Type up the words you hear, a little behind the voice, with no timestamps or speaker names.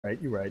Right,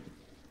 you're right.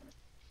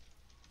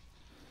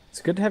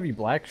 It's good to have you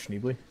black,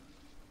 Schneebly.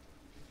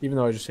 Even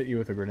though I just hit you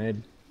with a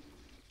grenade.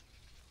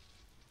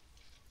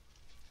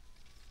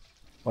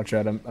 Watch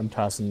out, I'm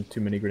tossing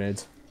too many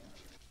grenades.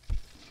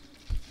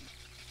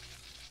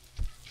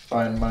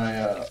 Fine, my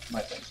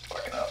thing's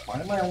fucking up. Why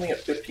am I only at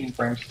 15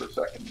 frames per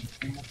second?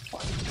 What the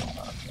fuck is going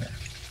on here?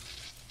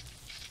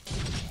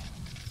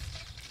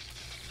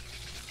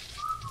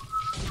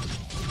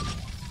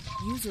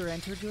 User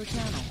entered your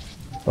channel.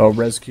 Oh,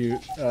 rescue.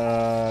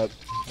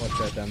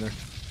 Watch out down there.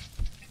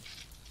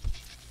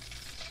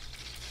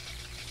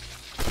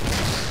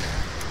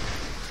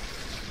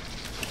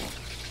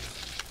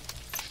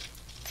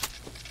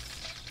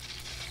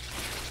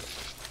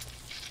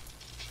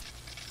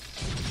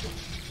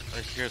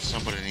 I hear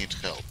somebody needs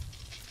help.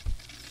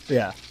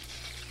 Yeah.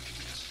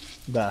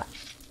 Да.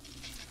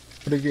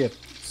 Привет,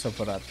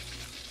 Сапарат.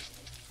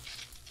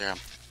 Yeah.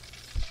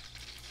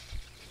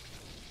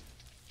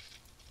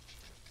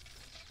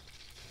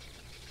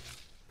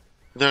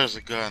 There's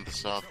a guy in the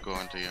south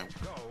going to you.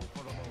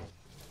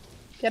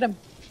 Get him.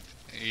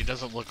 He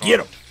doesn't look Get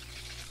armed. him!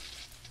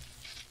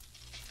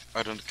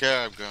 I don't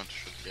care, I'm going to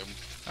shoot him.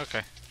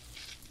 Okay.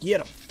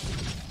 Get him!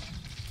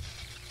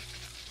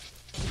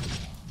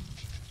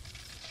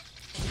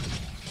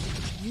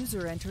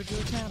 User entered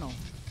your channel.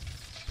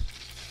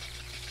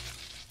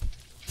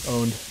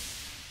 Owned.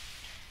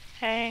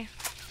 Hey.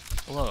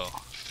 Hello.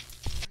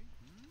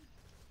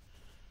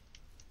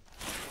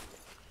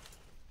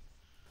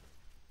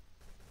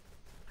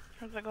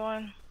 How's it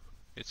going?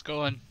 It's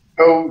going.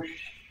 Oh,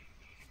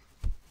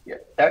 yeah.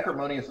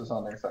 Acrimonious is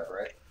on their side,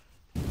 right?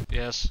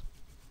 Yes.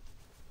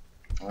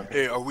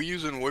 Okay. Hey, are we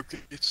using warp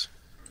gates?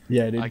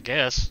 Yeah, dude. I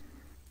guess.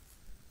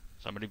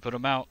 Somebody put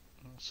them out.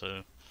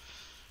 So.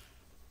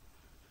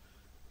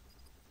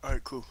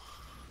 Alright, cool.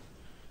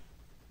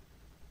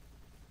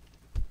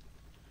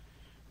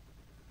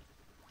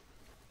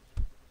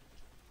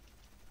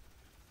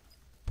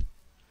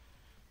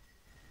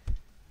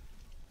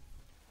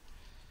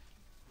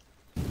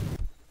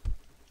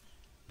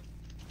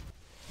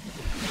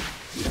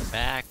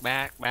 Back.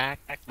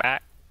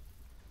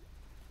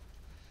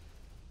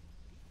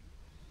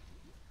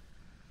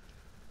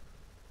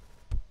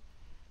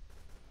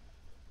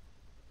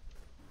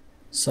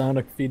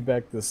 Sonic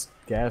feedback this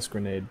gas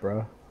grenade,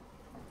 bro.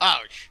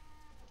 Ouch!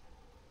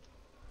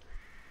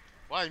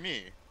 Why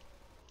me?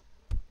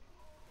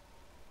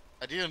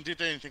 I didn't do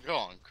anything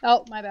wrong.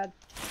 Oh, my bad.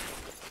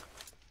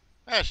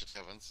 Ah, shit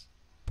happens.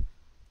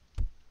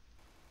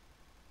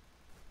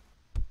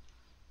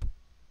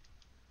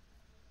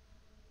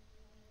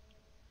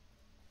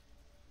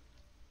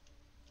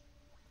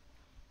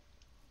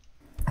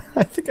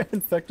 I think I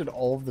infected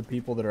all of the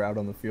people that are out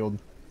on the field.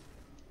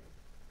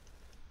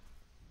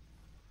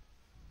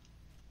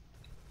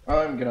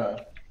 I'm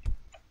gonna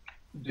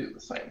do the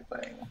same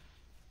thing.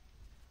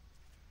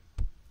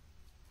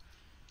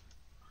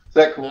 Is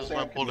that cool, There's my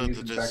Sam? Can bullet you use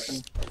that infection?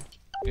 is-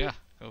 Yeah,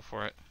 go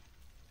for it.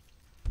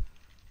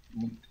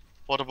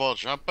 What about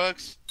jump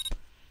packs?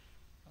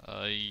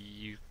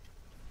 You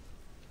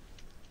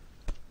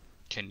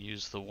can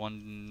use the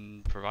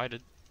one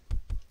provided.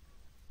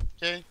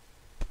 Okay.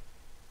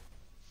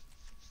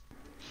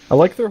 I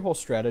like their whole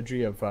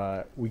strategy of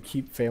we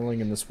keep failing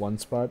in this one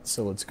spot,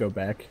 so let's go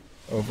back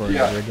over and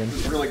Yeah, over again.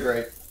 it's really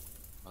great.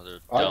 Mother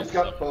I dump just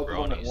got some both of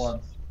them at bronies.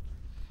 once.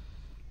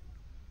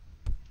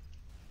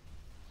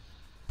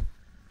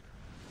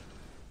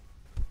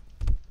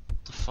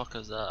 What the fuck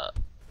is that?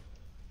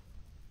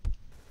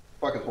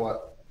 Fuck is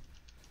what?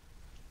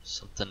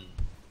 Something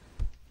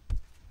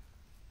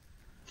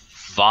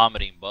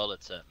vomiting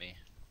bullets at me.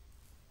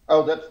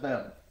 Oh, that's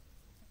them.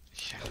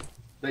 Yeah.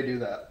 They do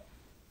that.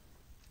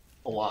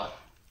 A lot.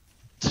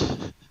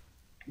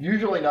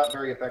 Usually not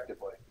very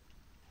effectively.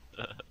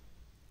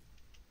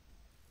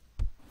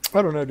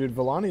 I don't know, dude.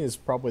 Villani is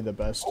probably the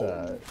best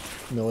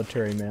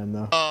military man,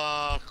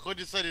 though. Who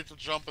decided to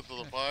jump into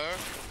the fire?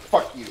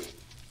 Fuck you.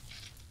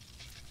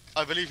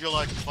 I believe you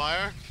like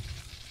fire.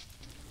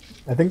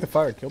 I think the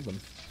fire killed them.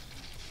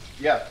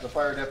 Yeah, the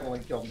fire definitely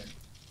killed me.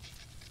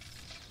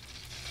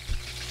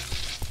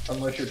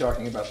 Unless you're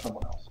talking about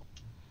someone else.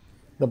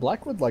 The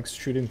Blackwood likes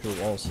shooting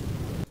through walls.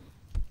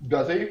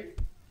 Does he?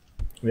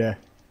 Yeah.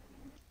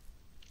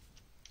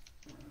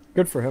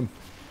 Good for him.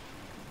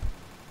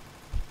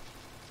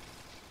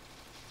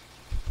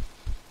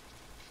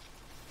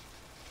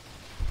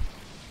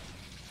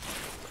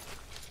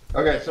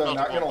 Okay, so I'm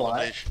not gonna about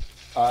lie.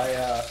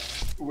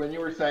 validation. When you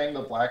were saying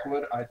the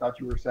Blackwood, I thought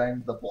you were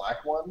saying the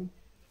black one.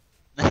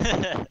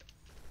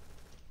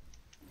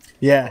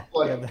 Yeah,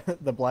 Like- yeah,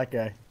 the black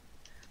guy.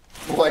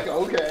 Like,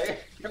 okay,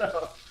 you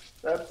know,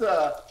 that's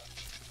that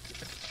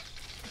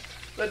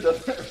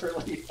doesn't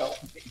really help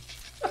me.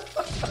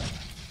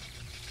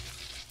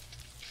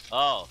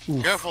 Oh,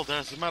 Oof. Careful,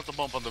 there's a metal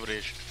bomb on the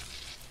bridge.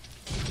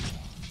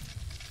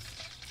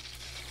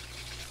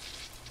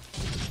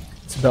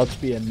 It's about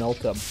to be a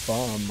melt-up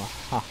bomb.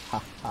 Ha ha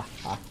ha ha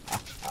ha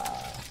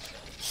ha.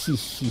 Hee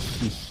hee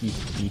hee hee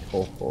hee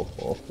ho ho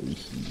ho hee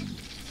hee.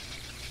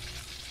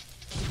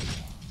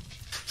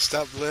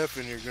 stop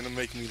laughing. You're gonna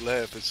make me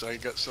laugh. It's I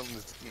got something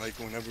that, like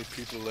whenever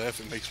people laugh,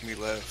 it makes me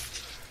laugh.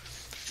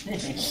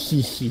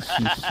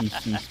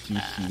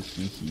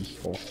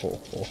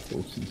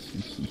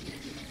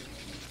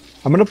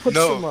 I'm gonna put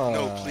No, some.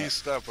 no, please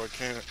stop. I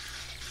can't.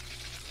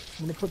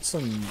 I'm gonna put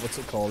some, what's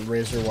it called,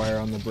 razor wire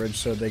on the bridge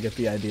so they get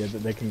the idea that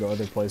they can go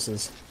other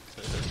places.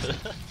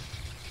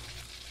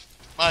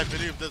 I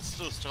believe that's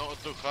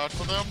too hard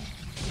for them.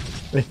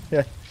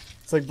 Yeah,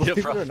 it's like, believe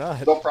it bro. or not,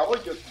 They'll probably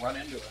just run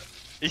into it.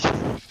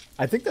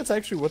 I think that's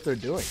actually what they're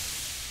doing.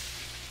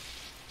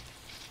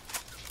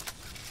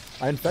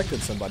 I infected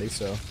somebody,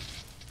 so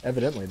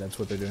evidently that's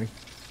what they're doing.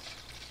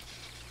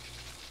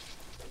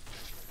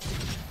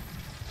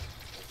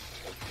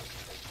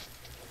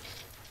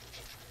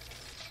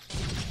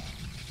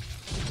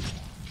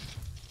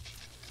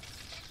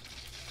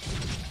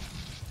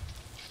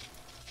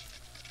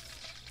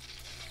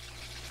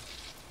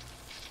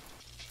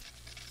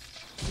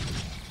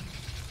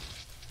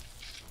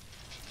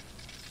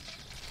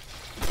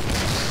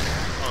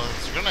 Oh,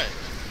 it's a grenade.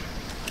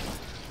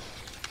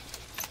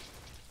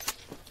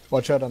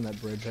 Watch out on that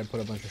bridge. I put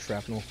a bunch of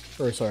shrapnel.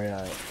 Or, sorry,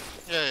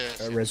 Yeah.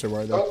 razor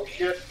wire there. Oh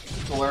shit,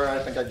 Solera,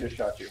 I think I just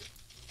shot you.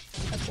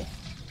 Okay.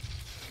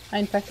 I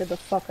infected the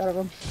fuck out of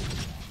him.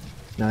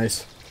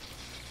 Nice.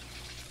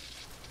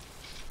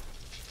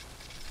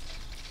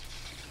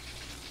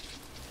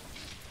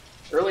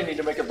 Really need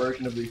to make a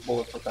version of these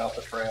bullets without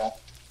the trail.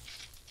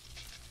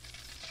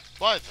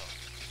 Why though?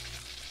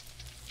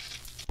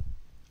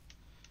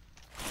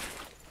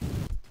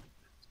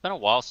 It's been a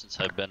while since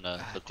I've been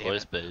to the Damn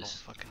toys it, we'll base.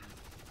 fucking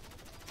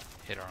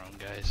hit our own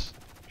guys.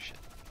 Shit.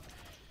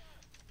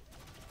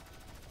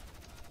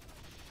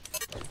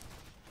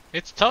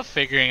 It's tough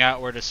figuring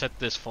out where to set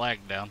this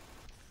flag down.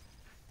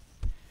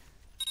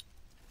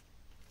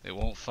 It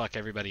won't fuck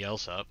everybody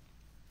else up.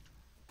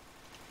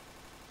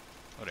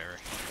 Whatever.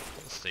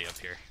 Let's stay up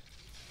here.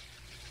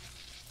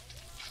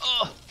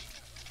 Oh!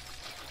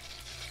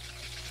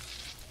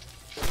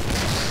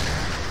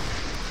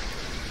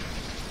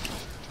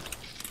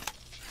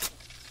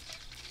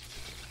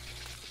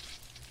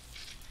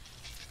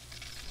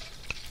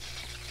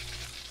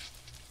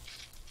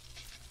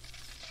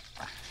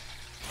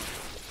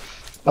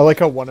 I like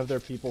how one of their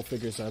people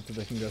figures out that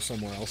they can go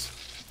somewhere else.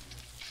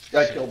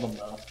 I killed them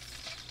though.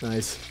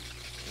 Nice.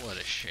 What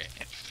a shame.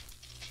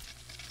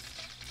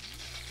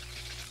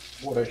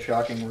 What a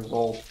shocking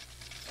result.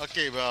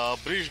 Okay,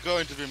 bridge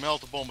going to be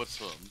melt bombed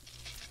soon.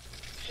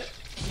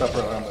 Except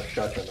for I'm gonna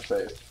shot you in the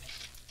face.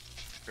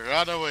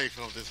 Run away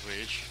from this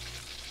bridge.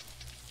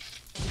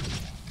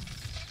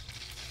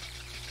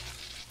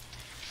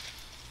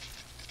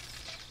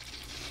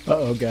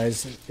 Uh-oh,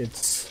 guys.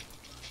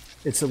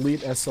 It's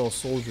Elite SL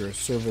Soldier,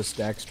 Service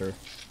Daxter.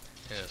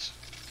 Yes.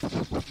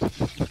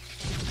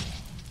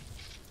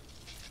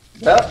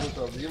 That was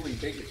a really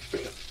big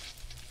explosion.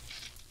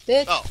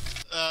 Bitch! Oh,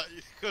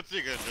 good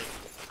thing I did.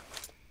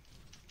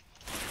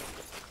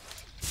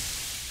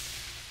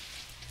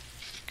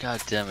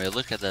 God damn it,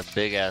 look at that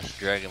big ass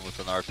dragon with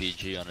an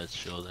RPG on its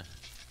shoulder.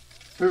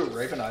 Who,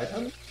 Raven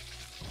Ivan?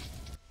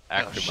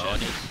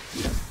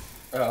 Acrimonious.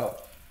 Oh.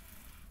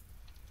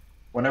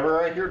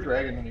 Whenever I hear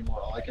dragon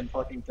anymore, all I can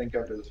fucking think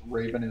of is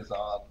Raven is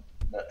on.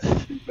 That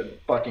stupid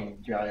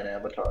fucking giant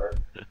avatar.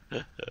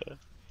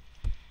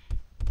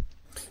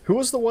 Who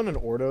was the one in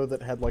Ordo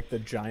that had, like, the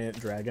giant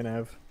dragon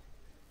av?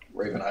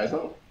 Raven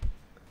Ivan?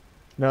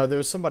 No, there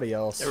was somebody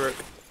else.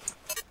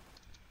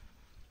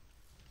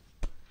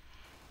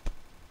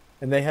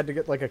 And they had to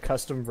get, like, a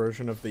custom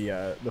version of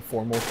the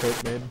formal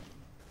coat made.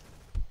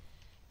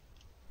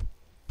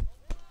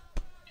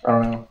 I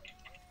don't know.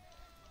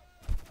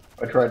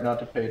 I tried not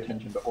to pay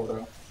attention to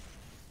Ordo.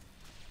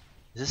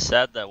 Is it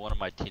sad that one of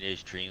my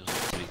teenage dreams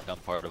was to become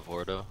part of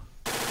Ordo?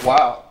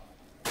 Wow.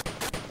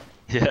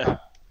 Yeah.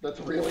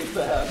 That's really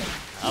sad.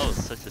 I was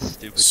such a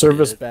stupid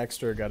Service kid.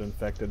 Baxter got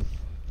infected.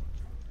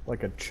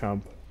 Like a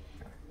chump.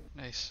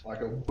 Nice. Like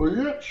a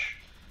bitch.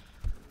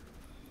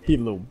 He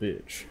little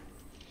bitch.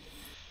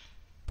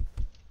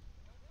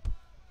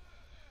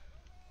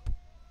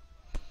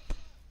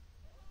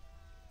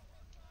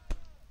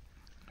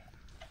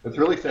 It's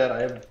really sad.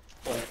 I have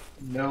like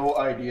no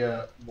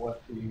idea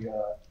what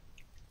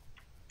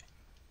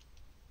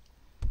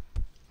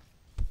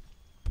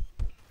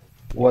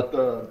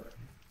the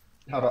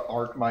how to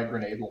arc my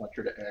grenade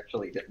launcher to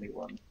actually hit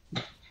anyone.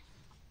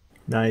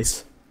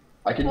 Nice.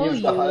 I can Oh,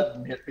 use the you. HUD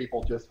and hit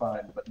people just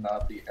fine, but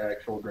not the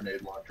actual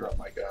grenade launcher on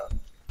my gun.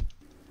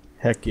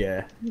 Heck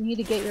yeah. You need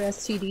to get your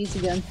STDs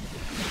again.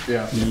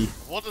 Yeah.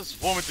 What is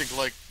vomiting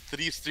like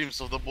 3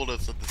 streams of the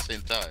bullets at the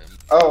same time?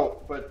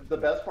 Oh, but the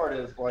best part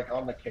is like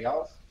on the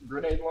Chaos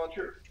grenade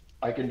launcher,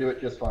 I can do it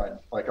just fine.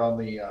 Like on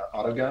the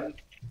auto gun,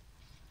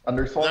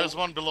 underswing. There's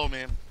one below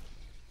me.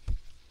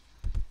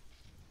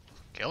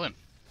 Kill him.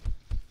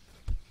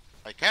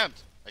 I can't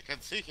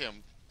see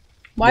him.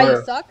 Why Where?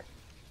 you suck?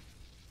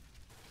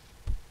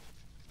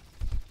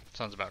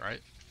 Sounds about right.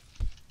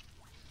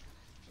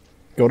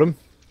 Got him.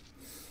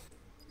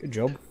 Good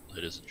job.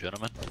 Ladies and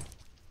gentlemen.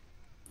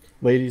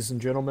 Ladies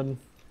and gentlemen,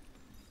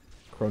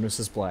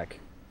 Cronus is black.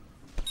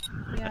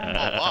 Yeah.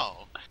 Oh wow.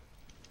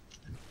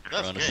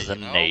 That's Cronus gay, is you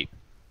an know? innate.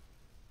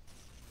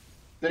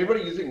 Is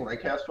anybody using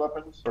raycast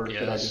weapons, or should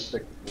I Yes. just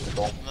stick with the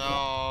gold?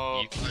 No.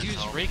 You can I use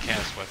don't.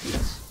 raycast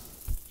weapons.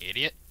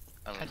 Idiot.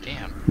 I don't God do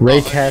damn.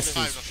 Raycast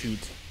Oh, is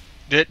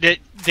cheat.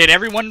 Did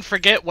everyone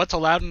forget what's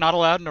allowed and not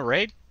allowed in a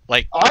raid?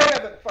 Like, I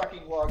haven't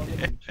fucking logged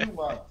in 2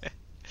 months.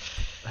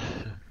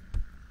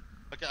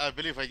 Okay, I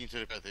believe I need to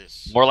repair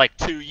this. More like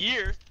 2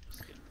 years.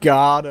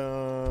 Got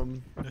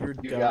him. You're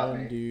You got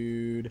done, me.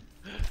 dude.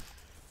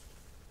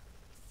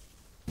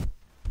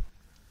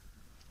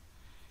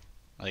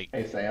 like,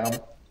 Hey Sam,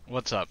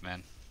 what's up,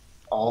 man?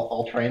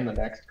 I'll train the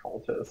next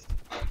cultist.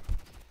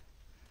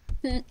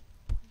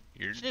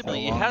 You're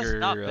Jimmy, no it has longer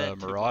not been a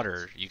 2 marauder.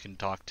 months. You can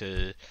talk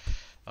to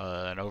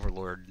an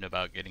overlord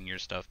about getting your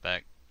stuff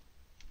back.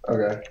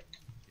 Okay.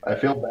 I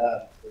feel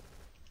bad.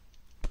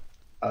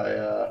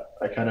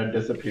 I kind of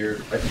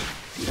disappeared.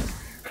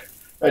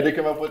 I had to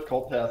come up with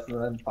cult tests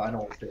and then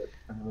finals hit,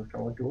 and it was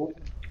kind of like, oh.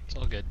 It's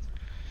all good.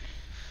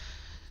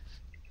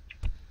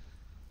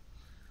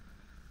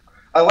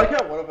 I like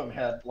how one of them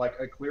had like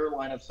a clear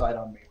line of sight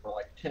on me for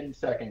like 10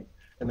 seconds,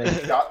 and they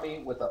shot me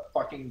with a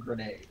fucking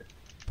grenade.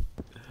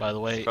 By the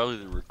way, It's probably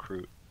the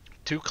recruit.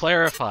 to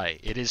clarify,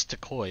 it is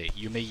Takoi.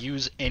 You may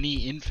use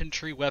any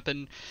infantry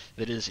weapon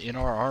that is in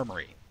our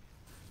armory.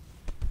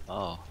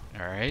 Oh,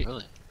 Alright?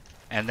 really?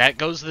 And that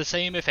goes the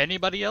same if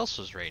anybody else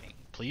was raiding.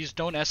 Please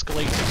don't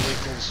escalate the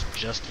vehicles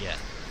just yet.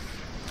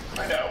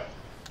 I know.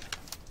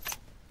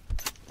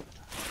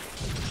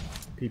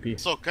 PP.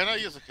 So can I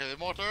use a heavy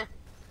mortar?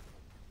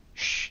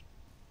 Shh.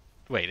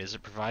 Wait, is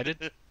it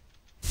provided?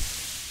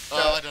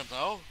 I don't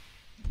know.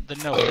 Then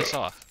no, piss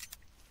off.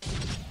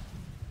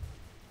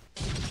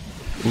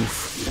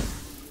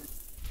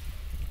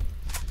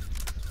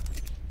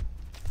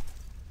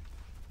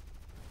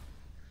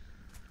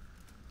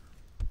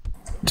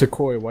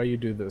 Takoi, why you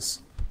do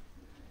this?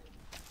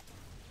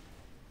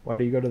 Why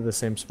do you go to the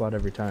same spot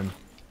every time?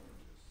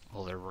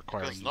 Well, they're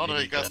requiring Because none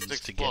of you got miniguns six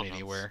to get buttons.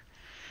 anywhere.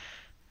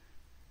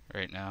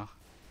 Right now.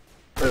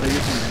 Are they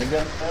using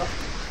miniguns now?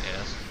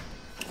 Yes.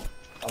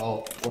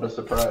 Oh, what a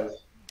surprise.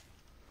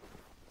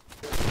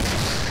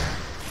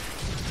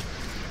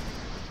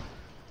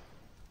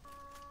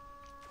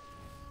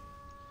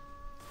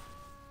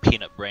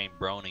 Peanut brain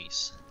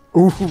bronies.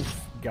 Ooh,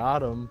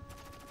 got him.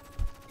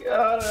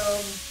 Got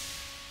him.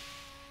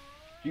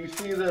 Do you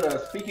see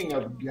that, speaking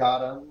of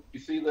got him, you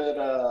see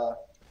that,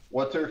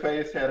 what's her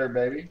face had her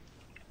baby?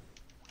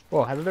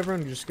 Well, how did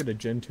everyone just get a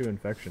Gen 2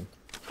 infection?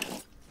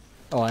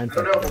 Oh, I I don't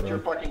infected know, but her, you're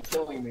though. fucking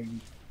killing me,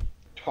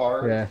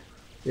 tar. Yeah.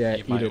 Yeah, You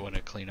eat might it. want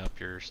to clean up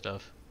your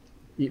stuff.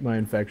 Eat my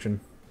infection.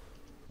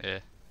 Yeah.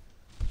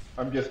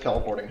 I'm just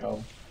teleporting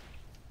home.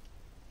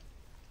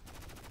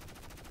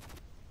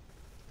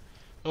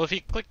 Well, if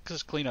you click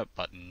this cleanup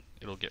button,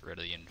 it'll get rid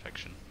of the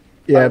infection.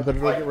 Yeah, I- but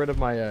it'll I- get rid of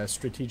my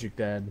strategic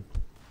dad.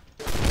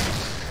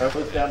 I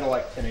was down to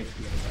like 10 HP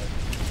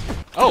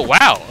anyway. Oh,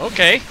 wow,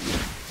 okay.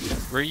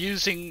 We're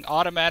using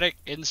automatic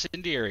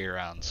incendiary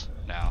rounds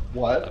now,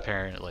 What?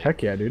 apparently.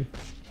 Heck yeah, dude.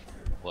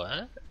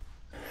 What?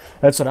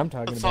 That's what I'm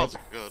talking That about.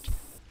 sounds good.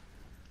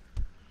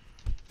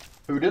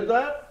 Who did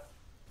that?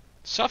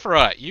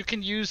 Sufferat, you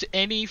can use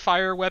any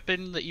fire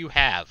weapon that you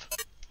have.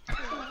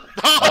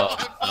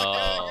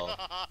 Oh,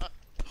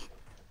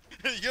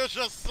 You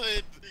just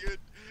said you...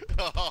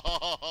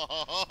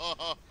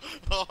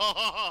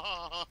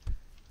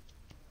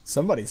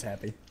 Somebody's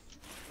happy.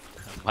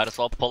 might as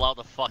well pull out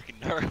the fucking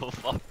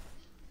Nerf.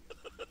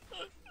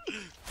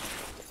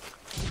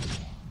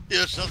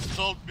 You just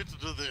told me to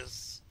do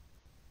this.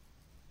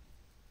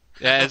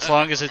 Yeah, as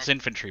long as it's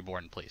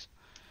infantry-borne, please.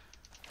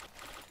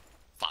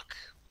 Fuck.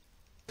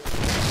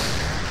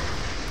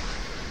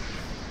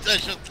 I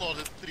just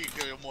loaded 3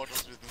 heavy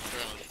mortars with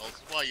infernal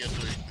shells. Why are you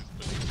doing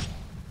this to me?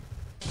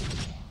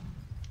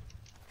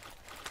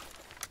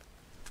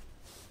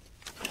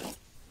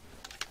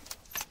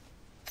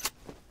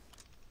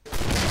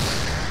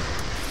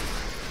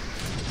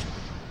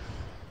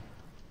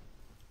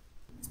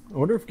 I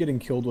wonder if getting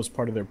killed was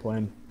part of their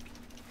plan.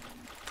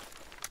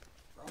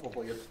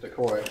 Probably it's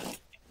decoy.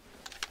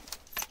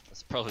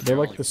 That's probably They're their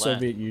like only the plan.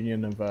 Soviet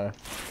Union of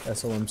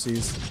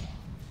SLMCs.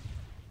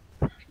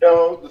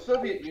 No, the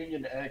Soviet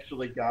Union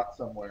actually got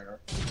somewhere.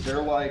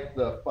 They're like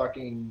the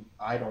fucking...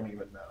 I don't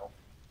even know.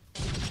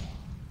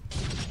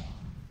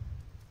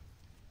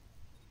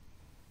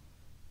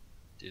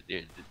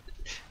 Dude,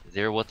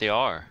 they're what they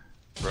are.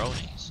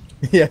 Bronies.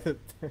 Yeah,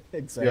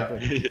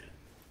 exactly.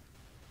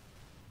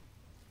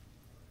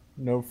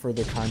 No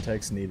further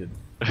context needed.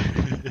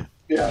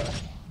 Yeah.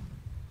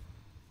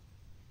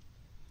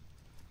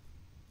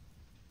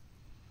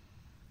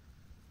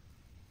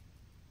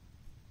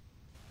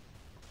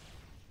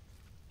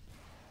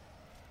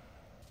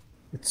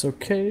 It's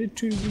okay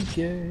to be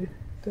gay.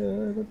 Da,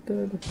 da,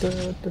 da,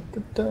 da, da,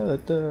 da, da,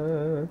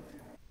 da.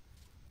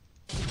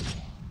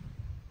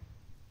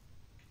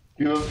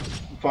 You have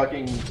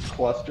fucking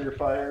cluster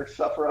fire,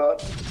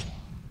 Sephiroth?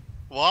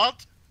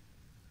 What?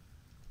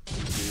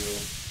 You.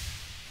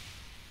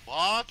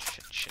 What?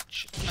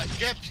 Shit. I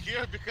get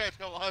here because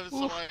how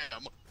so I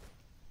am.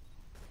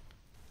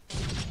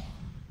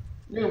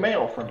 New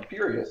mail from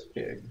Furious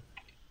Pig.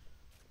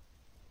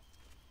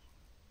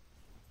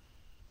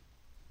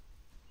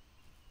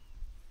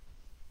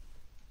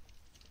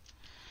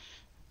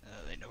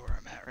 They know where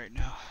I'm at right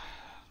now.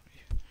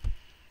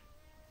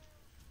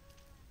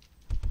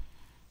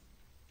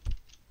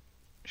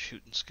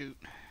 Shoot and scoot.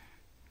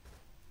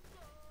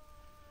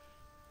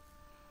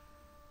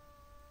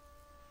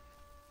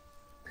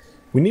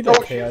 We need Oh a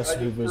shit, Chaos I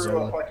just threw a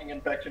Vuvuzela. fucking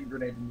infection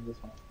grenade into this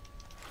one.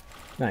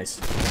 Nice.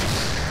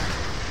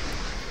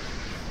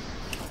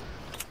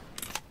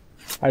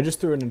 I just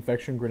threw an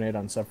infection grenade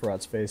on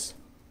Sephiroth's face.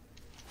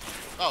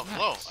 Oh,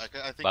 whoa,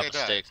 I think By I died.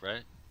 mistake,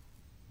 right?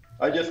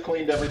 I just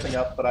cleaned everything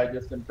up, but I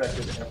just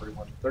infected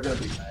everyone. They're gonna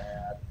be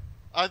mad.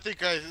 I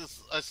think I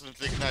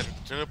accidentally ignited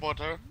the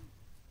teleporter.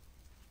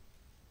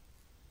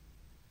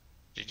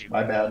 Did you?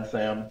 My bad,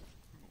 Sam.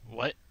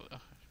 What?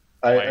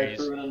 I Why is-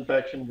 threw an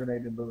infection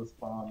grenade into the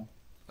spawn.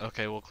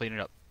 Okay, we'll clean it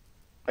up.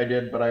 I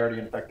did, but I already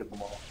infected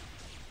them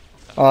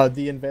all.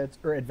 The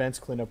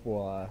advanced cleanup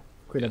will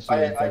clean up Yes. the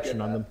I infection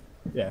get on that.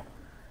 them. Yeah.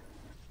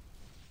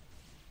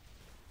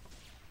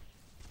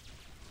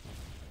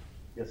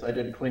 Yes, I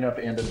did clean up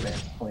and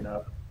advanced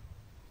cleanup.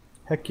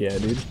 Heck yeah,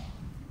 dude.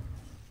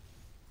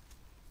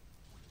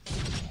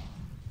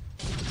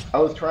 I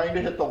was trying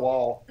to hit the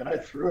wall, and I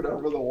threw it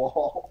over the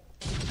wall.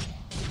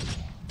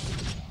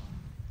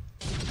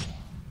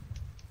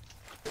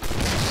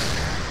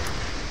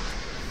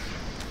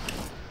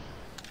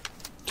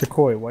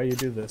 Takoi, why you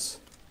do this?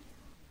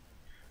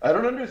 I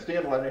don't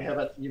understand why they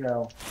haven't,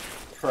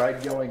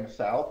 tried going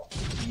south,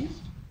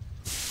 east,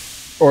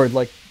 Or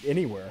like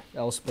anywhere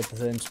else but the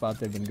same spot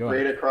they've been going.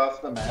 straight across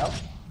the map.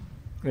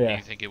 Do Yeah.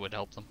 you think it would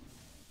help them?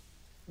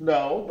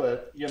 No,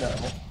 but,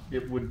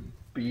 it would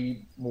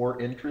be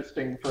more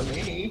interesting for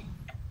me.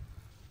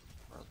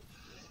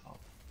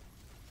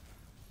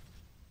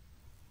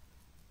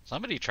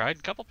 Somebody tried.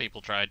 A couple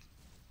people tried.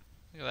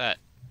 Look at that.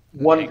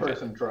 One Make it-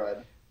 person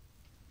tried.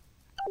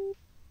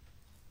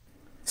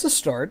 It's a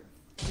start.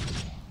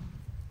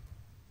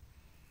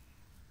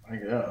 I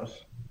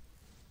guess.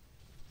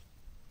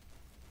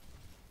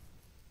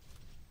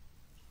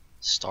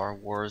 Star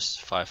Wars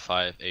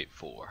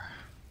 5584.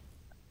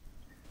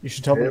 You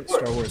should tell me Yeah,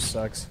 Star look. Wars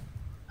sucks.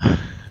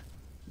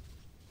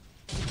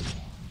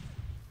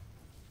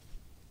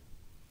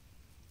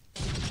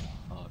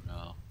 Oh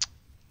no.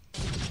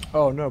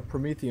 Oh no,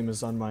 Prometheum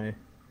is on my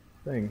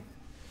thing.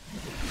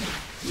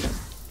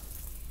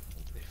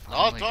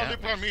 Not Finally only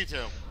got me.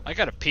 Prometheum. I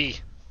gotta pee.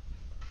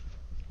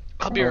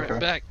 I'll be right Okay.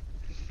 back.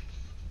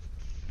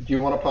 Do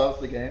you want to pause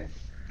the game?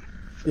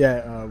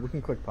 Yeah, we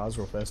can click pause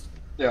real fast.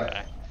 Yeah.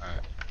 Okay.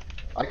 Alright.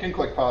 I can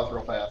click pause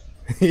real fast.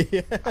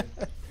 Yeah.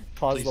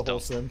 Pause Please the whole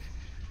don't. sim.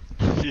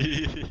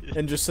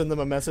 And just send them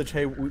a message,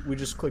 hey, we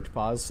just clicked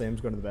pause,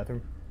 Sam's going to the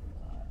bathroom.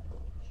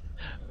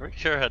 Pretty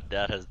sure her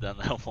dad has done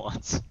that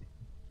once.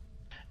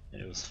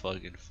 It was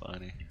fucking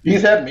funny.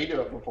 He's had me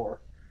do it before.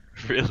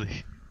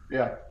 Really?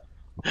 Yeah.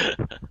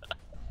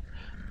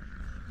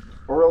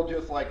 Or he'll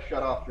just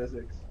shut off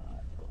physics.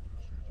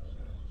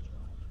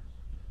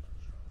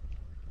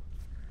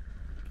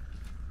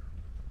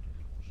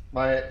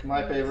 My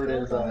favorite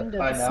is Going to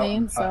time the out. same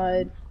and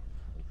time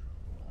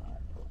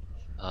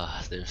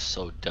side. They're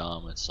so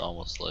dumb. It's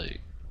almost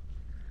like.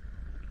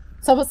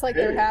 It's almost like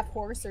they're Hey. half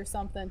horse or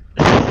something.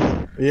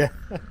 Yeah.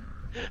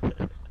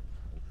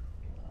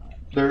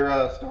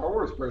 Their Star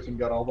Wars person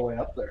got all the way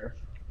up there.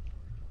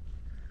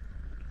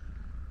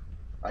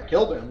 I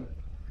killed him,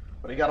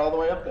 but he got all the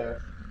way up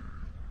there.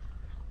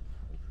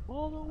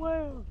 All the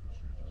way.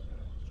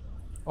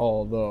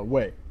 All the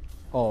way.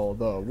 All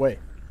the way.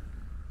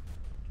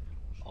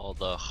 All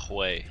the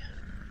way.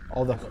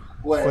 All the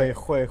Way.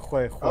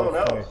 way. Oh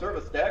no, way.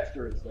 Service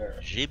Daxter is there.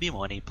 JB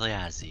Money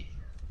Playazi.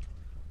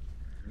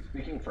 You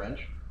speaking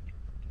French?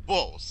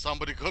 Whoa,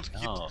 somebody got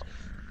hit. No,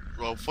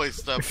 Well, face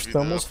stabbed with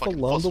Estamos fucking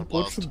falando fossil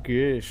blast.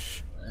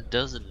 português. it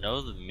doesn't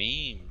know the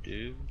meme,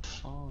 dude.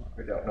 Fuck.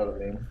 I don't know the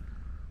name.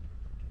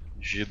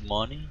 Jib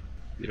Money?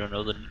 You don't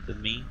know the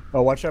meme?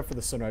 Oh, watch out for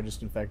the sinner, I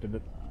just infected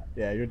it.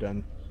 Yeah, you're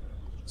done.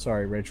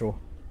 Sorry, Rachel.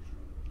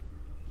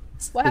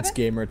 What It's happened?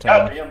 gamer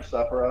time. Goddamn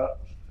Sephiroth.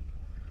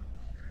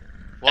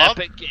 What?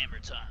 Epic gamer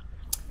time.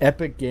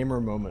 Epic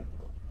gamer moment.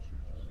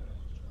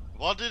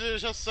 What did you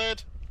just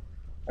said?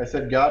 I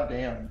said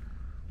goddamn.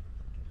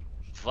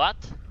 What?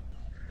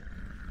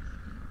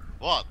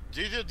 What?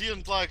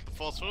 Didn't like the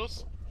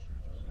phosphorus?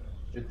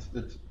 It's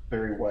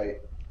very white.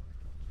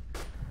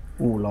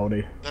 Ooh,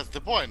 lordy. That's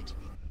the point.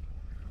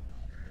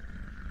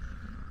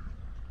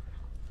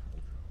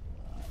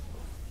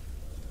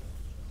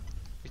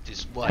 It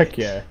is white, Heck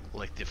yeah.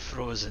 like the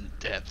frozen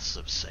depths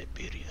of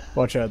Siberia.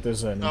 Watch out,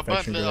 there's an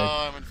infection Apparently, grenade.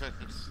 I'm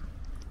infected.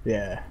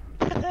 Yeah.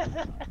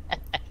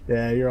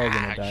 Yeah, you're all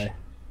gonna Ash. die.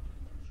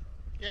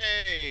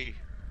 Yay!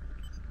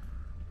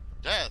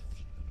 Death.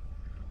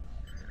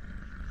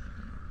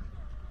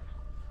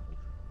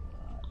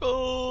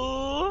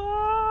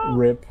 Oh!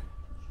 Rip.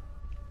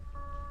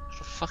 What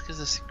the fuck is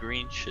this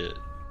green shit?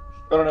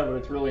 I don't know, but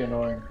it's really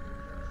annoying.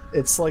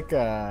 It's like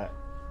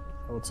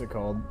what's it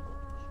called?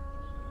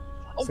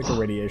 It's like a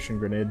radiation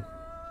grenade.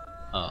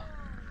 Oh,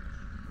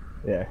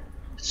 Yeah.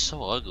 it's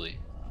so ugly.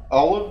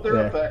 All of their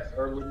Yeah. effects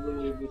are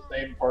literally the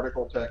same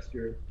particle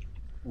texture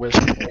with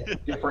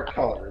different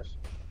colors.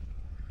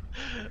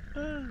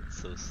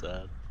 So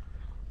sad.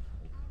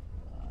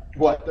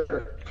 What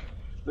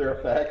their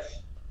effects?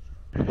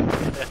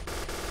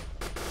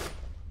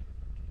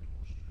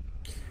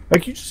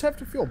 Like, you just have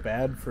to feel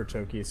bad for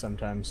Toki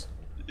sometimes.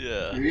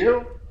 Yeah. Do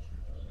you?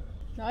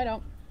 No, I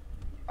don't.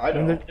 I I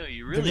mean, don't. No,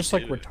 you They're really just do.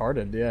 like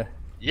retarded, yeah.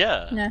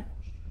 Yeah. Nah.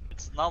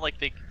 It's not like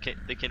they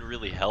can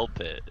really help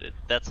it.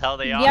 That's how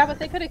they Yeah, are. but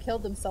they could have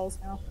killed themselves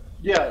now.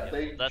 Yeah,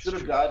 they That's should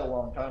have true. died a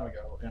long time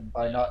ago, and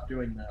by not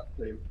doing that,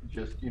 they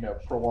just,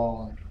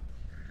 prolonged.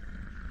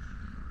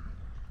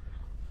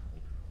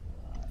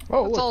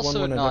 Oh, It's look, one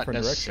also went a not different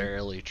direction.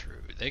 necessarily true.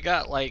 They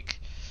got like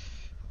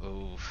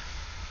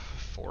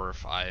 4 or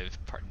 5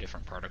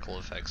 different particle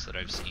effects that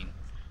I've seen.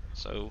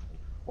 So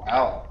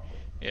Wow.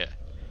 yeah,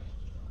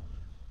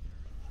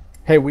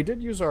 Hey, we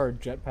did use our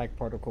jetpack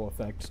particle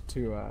effect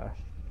to,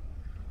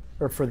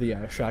 or for the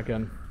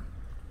shotgun.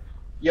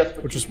 Yes,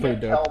 but Which you is pretty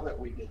can't dope. tell that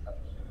we did that.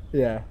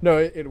 Yeah, no,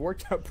 it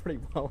worked out pretty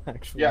well,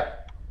 actually. Yeah.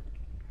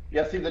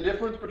 Yeah, see, the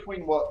difference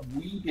between what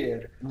we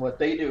did and what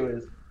they do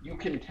is you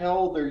can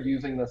tell they're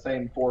using the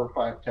same 4 or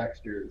 5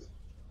 textures.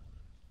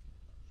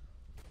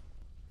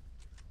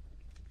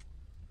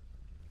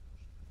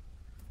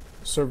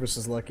 Service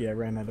is lucky I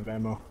ran out of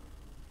ammo.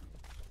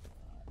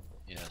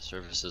 Yeah,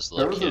 service is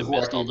Service lucky. I is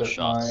missed all lucky the that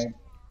shots.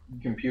 my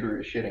computer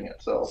is shitting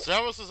itself.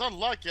 Service is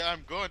unlucky,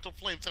 I'm going to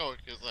flamethrower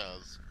his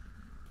ass.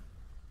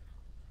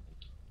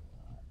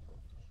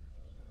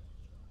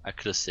 I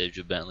could have saved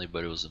you, Bentley,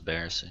 but it was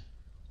embarrassing.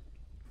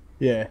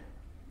 Yeah.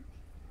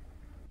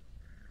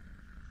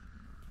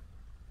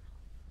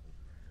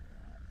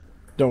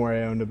 Don't worry,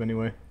 I owned him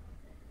anyway.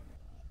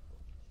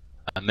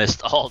 I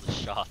missed all the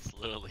shots,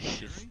 literally.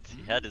 He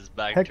had his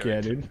back Heck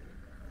turned. yeah, dude.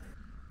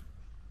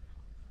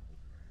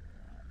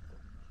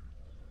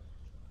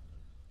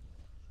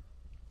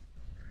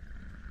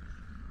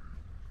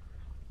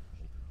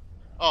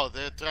 Oh,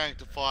 they're trying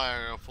to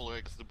fire a full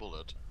XD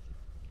bullet.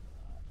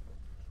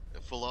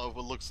 A full out,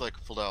 what looks like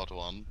a full out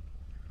one.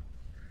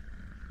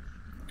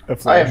 A I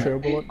flash am show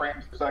at 8 bullet.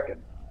 frames per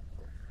second.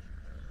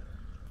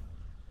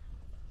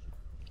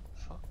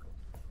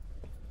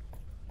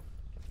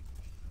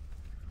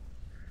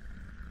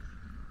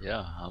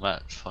 Yeah, I'm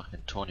at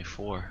fucking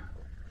 24.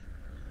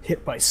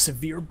 Hit by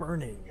severe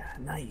burning.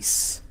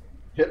 Nice.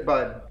 Hit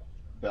by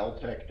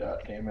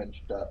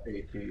beltech.damage.at.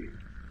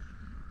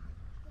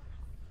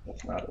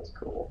 That's not as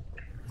cool.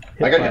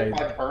 Hit I got by hit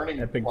by burning.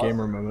 epic plus-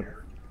 gamer moment.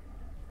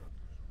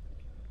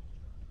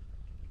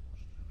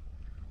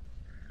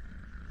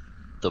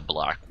 The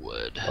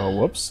Blackwood. Oh,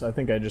 whoops. I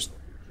think I just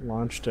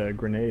launched a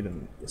grenade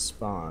in the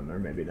spawn, or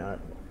maybe not.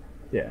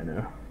 Yeah,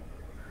 no.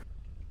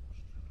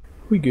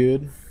 We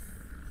good.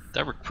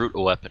 That recruit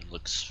weapon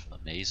looks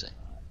amazing.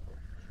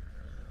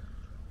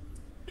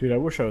 Dude, I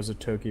wish I was a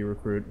Toki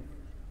recruit.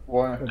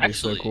 Why? That'd be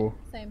Actually- so cool.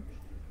 Same.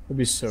 That'd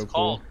be so It's cool.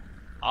 called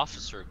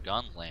Officer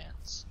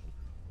Gunlance,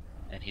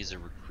 and he's a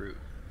recruit.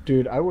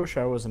 Dude, I wish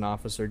I was an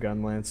officer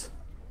gunlance.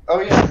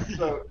 Oh yeah,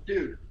 so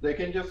dude, they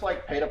can just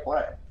like pay to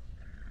play.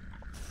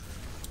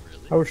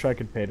 Really? I wish I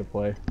could pay to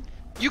play.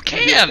 You just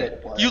can. say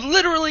it, You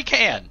literally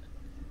can.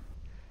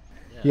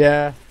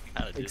 Yeah,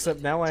 Kinda do except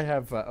that. now I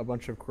have a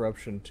bunch of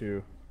corruption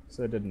too,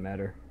 so it didn't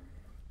matter.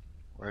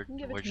 Where'd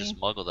Give it you to me.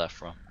 smuggle that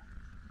from?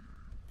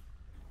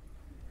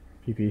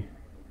 PP.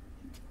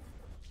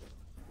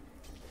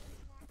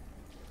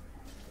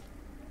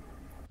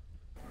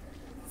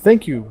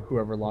 Thank you,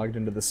 whoever logged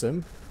into the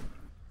sim.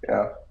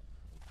 Yeah.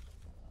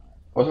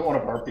 Wasn't one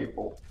of our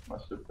people.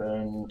 Must have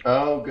been.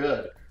 Oh,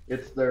 good.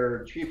 It's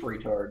their chief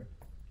retard.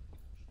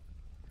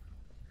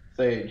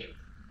 Sage.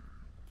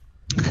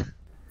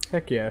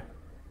 Heck yeah.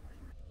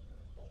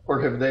 Or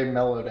have they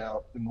mellowed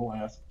out in the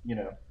last, 2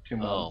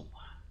 months? Oh,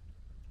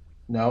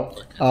 No?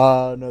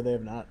 No, they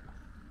have not.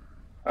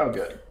 Oh,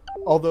 good.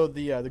 Although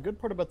the good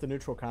part about the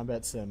neutral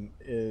combat sim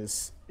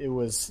is it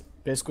was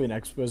basically an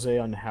expose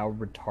on how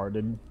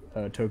retarded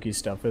Toki's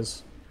stuff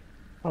is.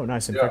 Oh,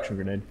 nice infection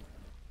grenade.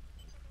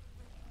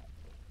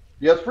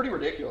 Yeah, it's pretty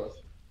ridiculous.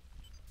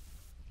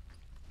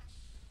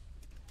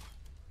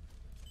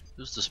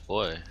 who's this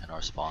boy in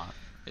our spawn?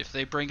 If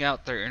they bring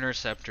out their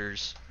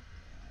interceptors,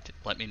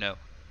 let me know.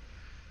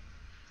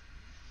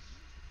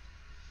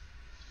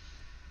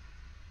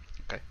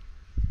 Okay.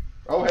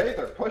 Oh, hey,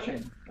 they're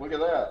pushing. Look at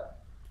that.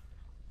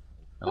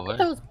 No Look way. at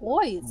those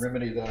boys.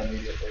 Remedy that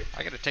immediately.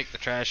 I gotta take the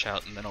trash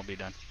out and then I'll be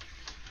done.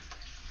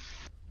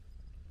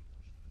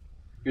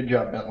 Good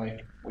job,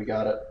 Bentley. We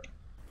got it.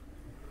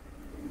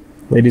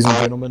 Ladies and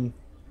gentlemen,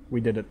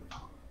 we did it.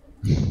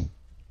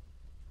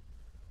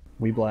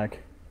 We black.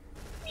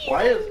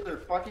 Why is their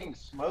fucking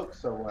smoke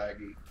so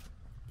laggy?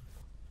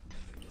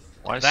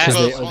 Why is That,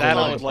 Because they so that I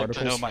override would like to know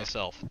particles.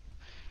 myself.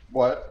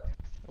 What?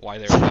 Why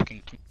they're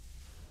fucking.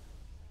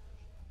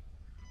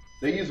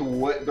 They use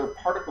their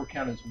particle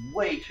count is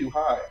way too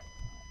high.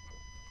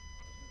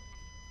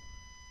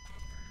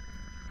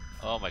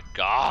 Oh my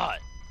god!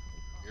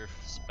 You're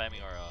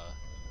spamming our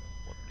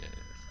warp gate thing.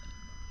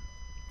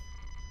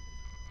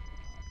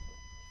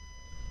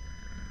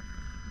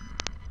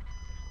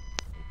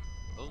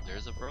 Oh,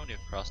 there's a brony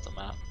across the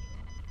map.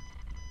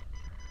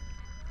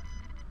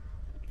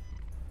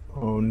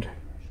 Owned.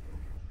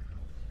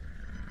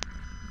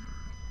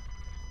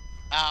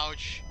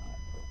 Ouch.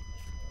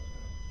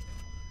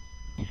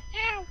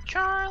 Ow,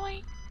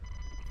 Charlie!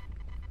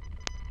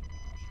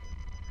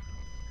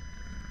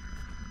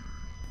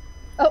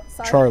 Oh,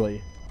 sorry.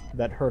 Charlie.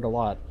 That hurt a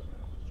lot.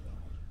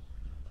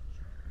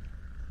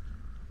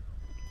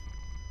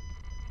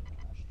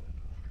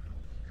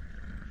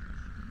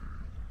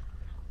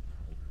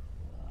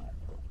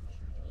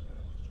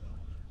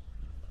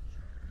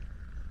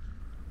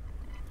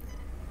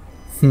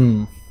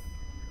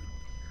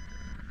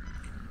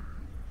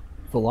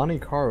 Villani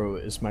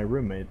Karu is my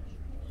roommate.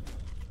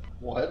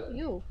 What?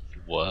 You.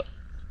 What?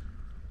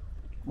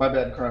 My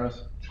bad,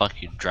 Cronus.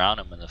 Fuck, you drown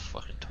him in the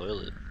fucking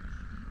toilet.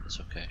 It's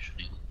okay,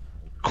 Shani.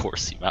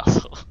 Coursey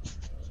mouse.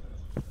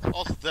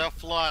 Also, they're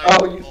flying.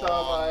 Oh, you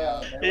saw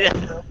my melee Yeah,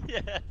 kill?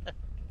 yeah.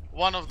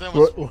 One of them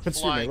was What's your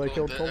flying melee on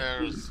kill the called?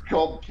 airs.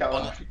 Called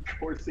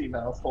Corsi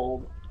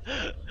Mousehold.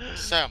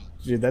 Sam,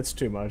 Dude, that's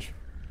too much.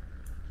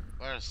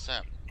 where's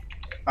Sam?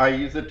 I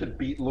use it to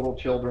beat little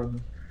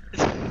children.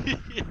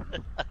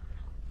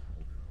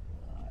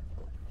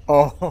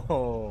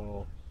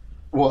 Oh,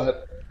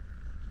 What?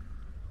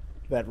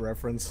 that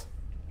reference.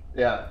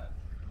 Yeah.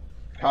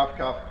 Cough,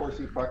 cough,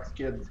 Corsi fucks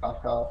kids,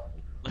 cough, cough.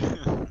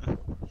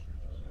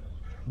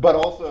 But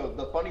also,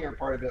 the funnier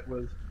part of it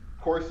was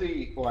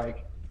Corsi,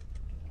 like,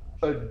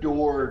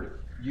 adored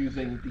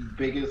using the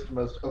biggest,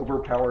 most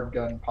overpowered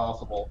gun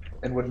possible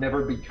and would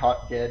never be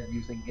caught dead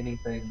using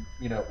anything,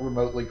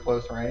 remotely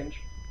close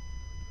range.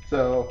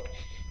 So,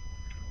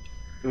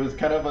 it was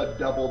kind of a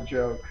double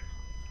joke.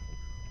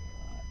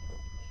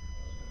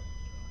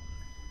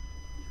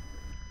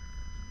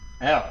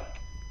 Ow.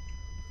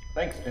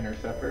 Thanks,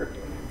 Interceptor.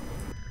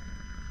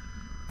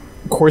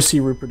 Corsi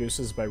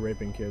reproduces by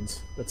raping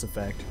kids. That's a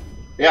fact.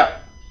 Yeah,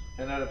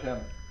 10 out of 10.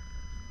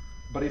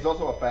 But he's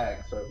also a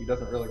fag, so he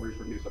doesn't really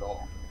reproduce at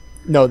all.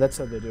 No, that's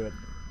how they do it.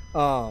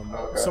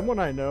 Okay. Someone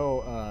I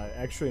know,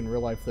 actually in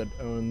real life, that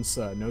owns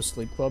No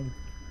Sleep Club,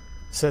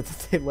 said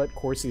that they let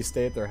Corsi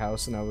stay at their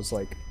house, and I was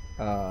like,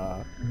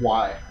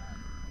 Why?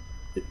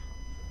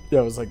 yeah,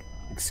 I was like,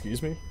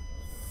 excuse me?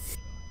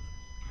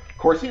 Of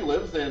course, he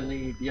lives in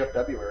the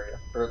DFW area,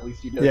 or at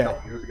least he did Yeah. a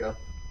couple years ago.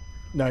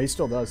 No, he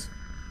still does.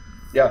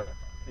 Yeah,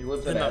 he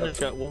lives in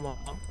Addison.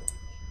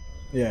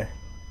 Yeah.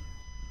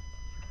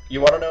 You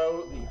want to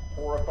know the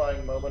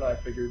horrifying moment I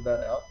figured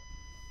that out?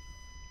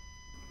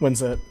 When's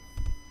that?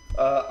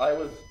 I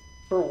was,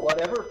 for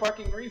whatever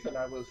fucking reason,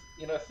 I was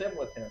in a sim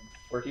with him,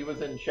 where he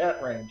was in chat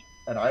range,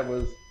 and I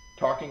was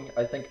talking,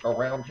 I think,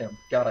 around him.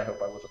 God, I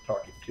hope I wasn't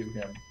talking to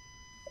him.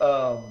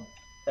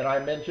 And I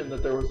mentioned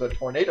that there was a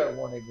tornado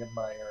warning in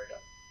my area.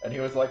 And he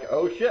was like,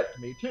 oh shit,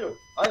 me too.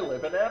 I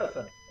live in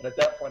Addison. And at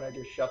that point, I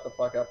just shut the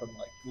fuck up and,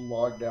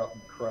 logged out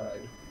and cried.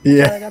 I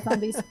Yeah. got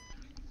zombies.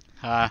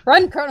 Ha.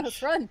 Run,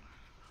 Kronos, run!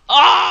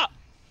 Ah!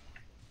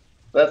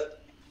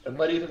 And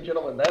ladies and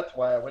gentlemen, that's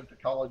why I went to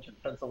college in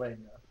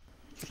Pennsylvania.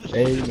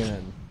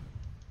 Amen.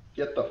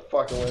 Get the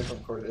fuck away from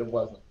court. It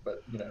wasn't,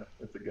 but,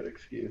 it's a good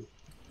excuse.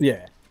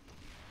 Yeah.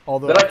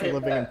 Although Then I after came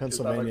living in back 'cause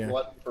I'm a Pennsylvania,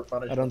 glutton for I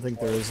punishment. don't think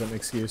there is an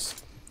excuse.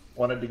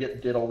 Wanted to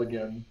get diddled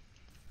again.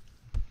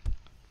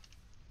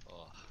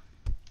 Oh.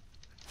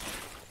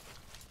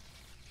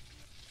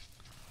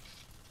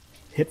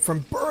 Hit from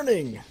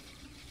burning!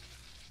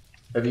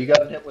 Have you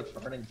gotten hit with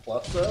Burning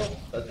Plus, though?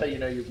 That's how you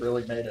know you've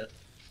really made it.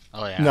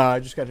 Oh yeah. No, I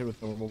just got hit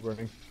with normal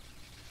burning.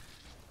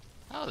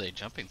 How are they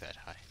jumping that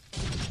high?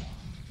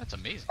 That's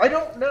amazing. I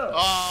don't know.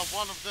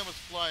 One of them is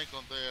flying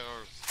on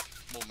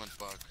their movement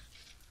bug.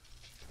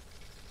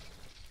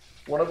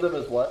 One of them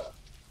is what?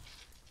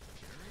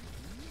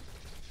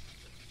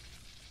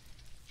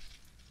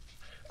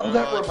 Oh,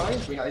 that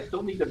reminds me. I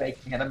still need to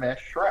make Animesh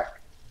Shrek.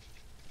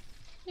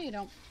 No, you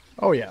don't.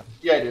 Oh yeah.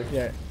 Yeah, I do.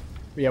 Yeah.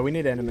 Yeah, we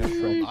need anime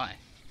Shrek. Why?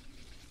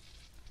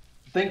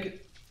 Think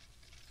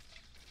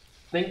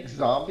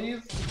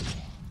zombies,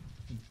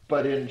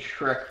 but in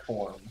Shrek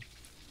form.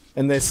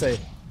 And they say,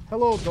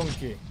 hello,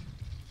 donkey.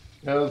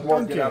 No, it was more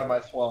Donkey. get out of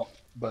my swamp,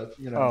 but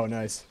Oh,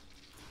 nice.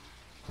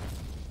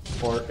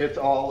 or it's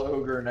all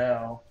ogre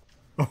now.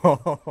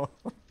 Oh,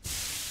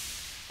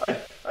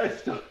 I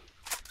still.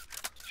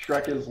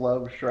 Shrek is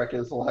love. Shrek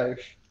is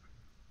life.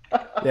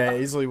 yeah,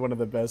 easily one of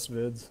the best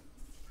vids.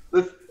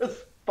 This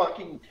is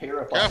fucking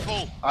terrifying.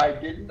 Careful! I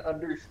didn't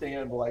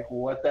understand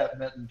what that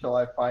meant until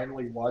I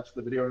finally watched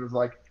the video and was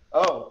like,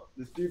 oh,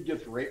 this dude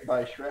gets raped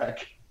by Shrek.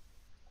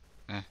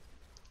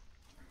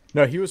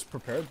 No, he was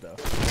prepared though.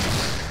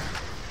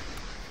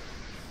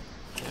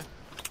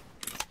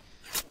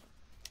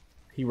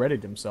 He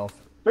readied himself.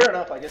 Fair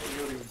enough, I guess he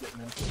knew what he was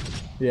getting into.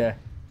 Yeah.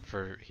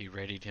 He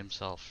readied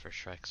himself for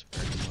Shrek's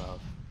burning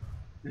love.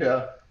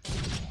 Yeah.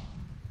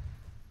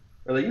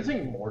 Are they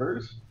using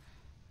mortars?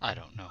 I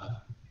don't know.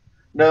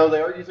 No,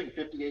 they are using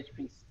 50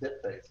 HP spit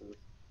faces.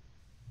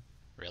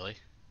 Really?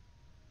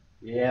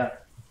 Yeah.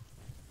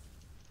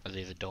 Are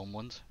they the dome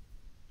ones?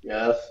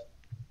 Yes.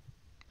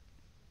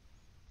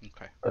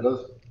 Okay. Are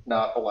those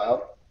not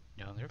allowed?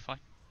 No, they're fine.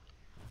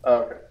 Oh,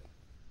 okay.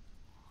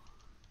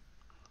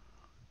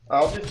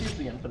 I'll just use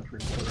the infantry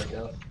mode, I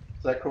guess.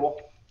 Is that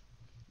cool?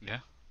 Yeah.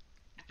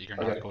 You're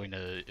Okay. not going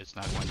to. It's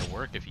not going to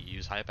work if you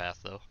use high path,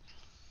 though.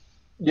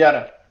 Yeah,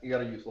 no. You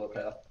gotta use low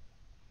path.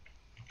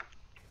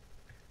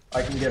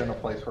 I can get in a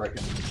place where I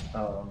can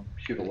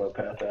shoot a low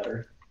path at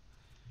her.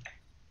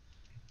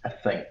 I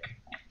think.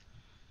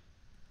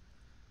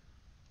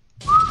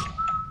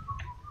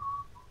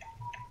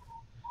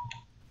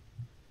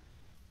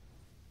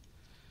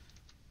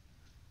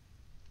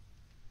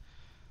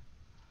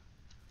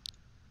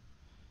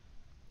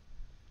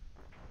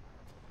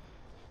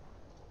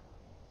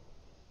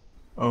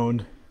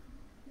 Owned.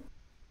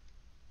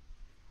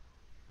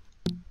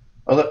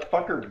 Oh, that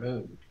fucker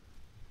moved.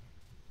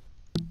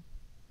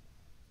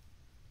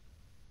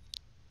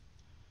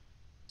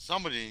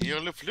 Somebody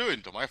nearly flew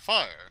into my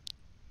fire.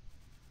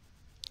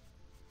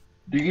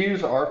 Do you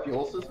use our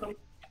fuel system?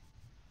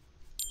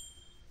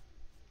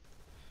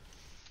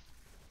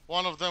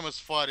 One of them is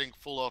fighting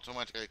full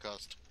automatic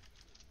cast.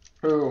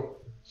 Who?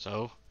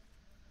 So,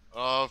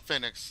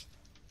 Phoenix.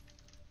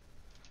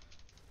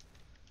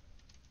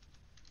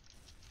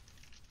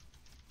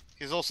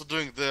 He's also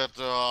doing that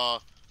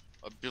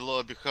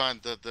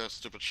behind that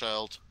stupid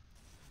child.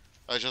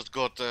 I just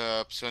got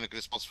a psionic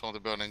response from the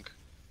burning.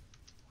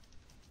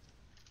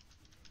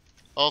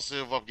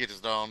 Also, warp gate is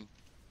down.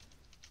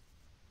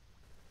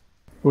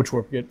 Which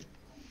warp gate?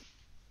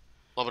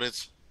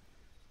 Labyrinth.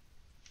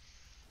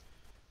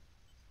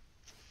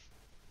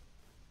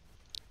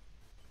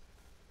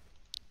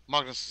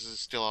 Magnus is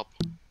still up.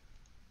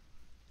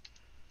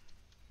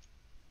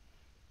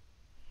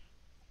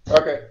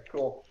 Okay,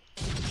 cool.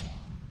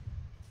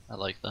 I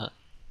like that.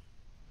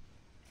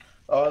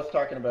 Oh, I was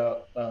talking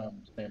about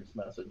Sam's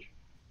message.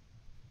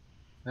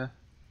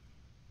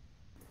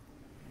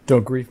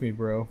 Don't grief me,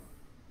 bro.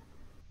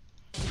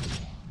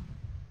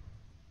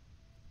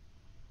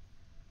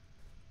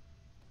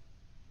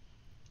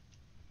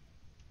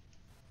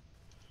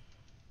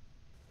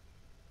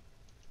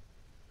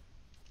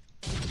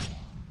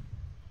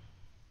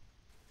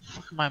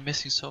 Fuck, am I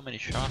missing so many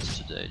shots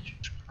today?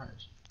 Jesus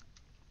Christ.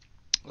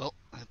 well,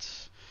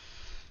 that's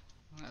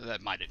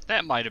that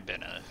might have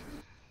been a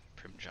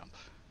prim jump.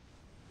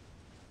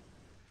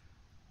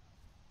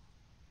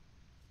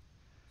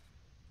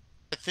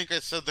 I think I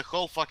set the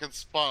whole fucking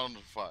spawn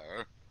on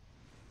fire.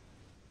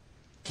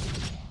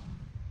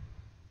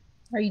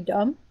 Are you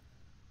dumb?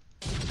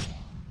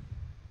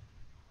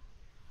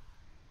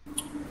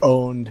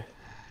 Owned.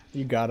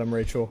 You got him,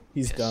 Rachel.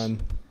 He's Yes.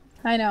 done.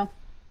 I know.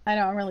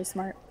 I'm really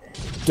smart.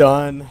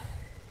 Done.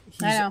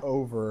 He's I know.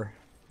 over.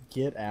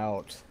 Get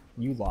out.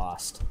 You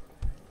lost.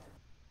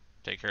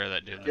 Take care of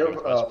that dude in the Yo,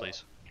 northwest,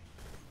 please.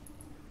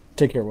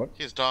 Take care of what?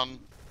 He's done.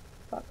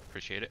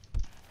 Appreciate it.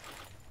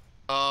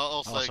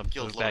 Also I Awesome.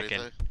 killed Move back in.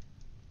 Loretta.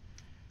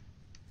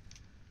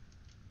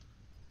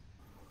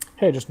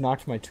 Hey, I just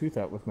knocked my tooth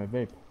out with my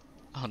vape.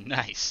 Oh,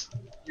 nice.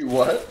 You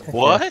what?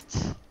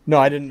 What? No,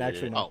 I didn't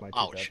actually Yeah. knock Oh, my tooth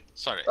out. ouch.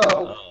 Sorry.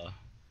 Oh,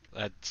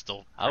 That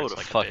still I would hurts have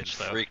like a fucking bitch,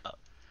 though. freaked out.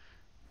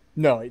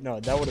 No,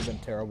 that would have been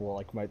terrible.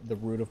 Like the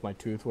root of my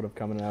tooth would have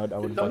come out. I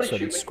would have somebody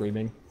started shoot me?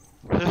 screaming.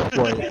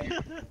 Wait,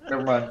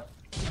 never mind.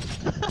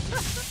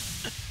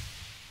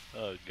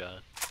 Oh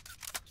god.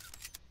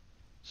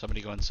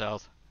 Somebody going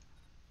south.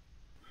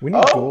 we need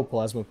Oh! dual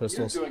plasma You're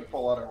pistols. doing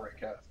full auto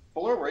raycast.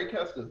 Full auto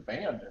raycast is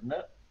banned, isn't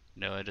it?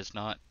 No, it is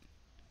not.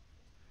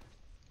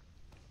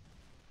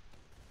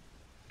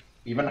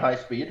 Even high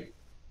speed?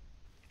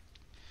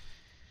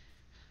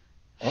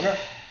 Okay.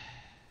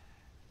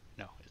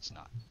 No, it's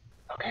not.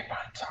 Okay, fine.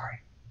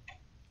 Sorry.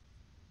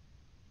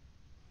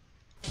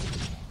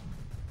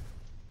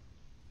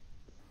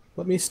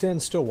 Let me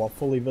stand still while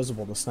fully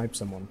visible to snipe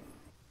someone.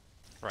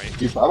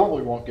 Right. You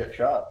probably won't get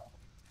shot.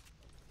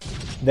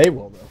 They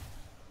will, though.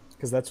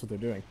 Because that's what they're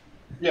doing.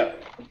 Yeah.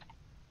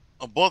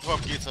 Both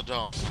warp gates are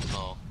down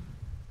somehow.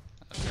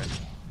 Okay.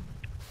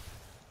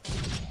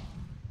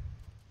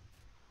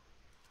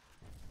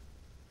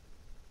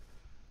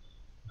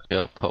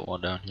 Yeah, put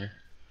one down here.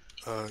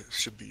 It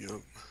should be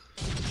up.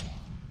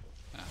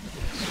 Ah,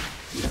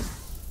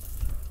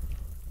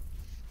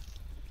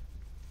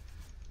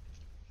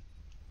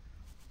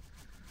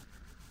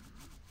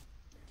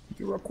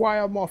 You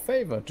require more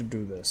favor to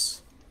do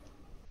this.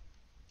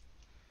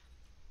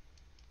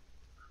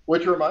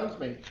 Which reminds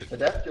me, the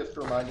death just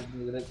reminded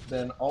me that it's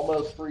been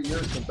almost 3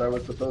 years since I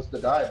was supposed to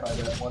die by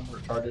that one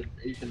retarded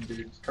Asian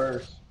dude's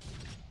curse.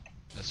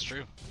 that's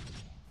true.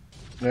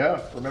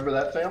 Yeah, remember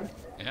that, Sam?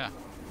 Yeah.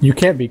 You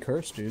can't be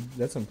cursed, dude.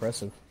 That's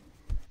impressive.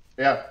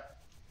 Yeah.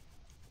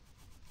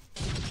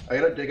 I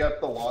gotta dig up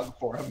the log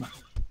for him.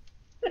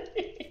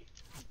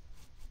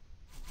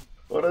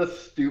 What a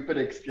stupid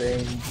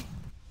exchange.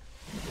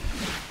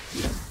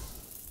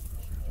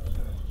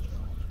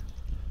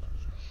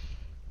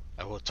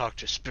 I will talk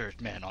to Spirit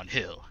Man on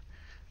Hill.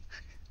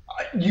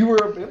 You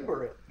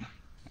remember it.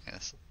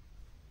 Yes.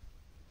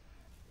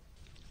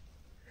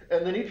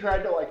 And then he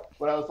tried to like,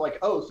 when I was like,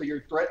 oh, so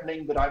you're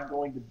threatening that I'm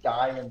going to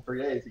die in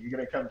 3 days, that you're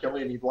going to come kill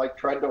me, and he like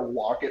tried to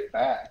walk it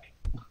back.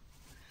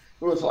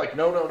 It was like,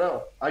 no, no,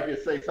 no. I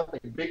just say something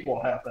big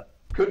will happen.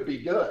 Could be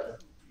good.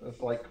 It's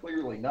like,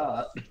 clearly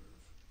not.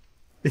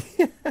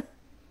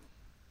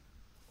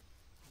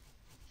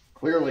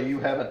 Clearly you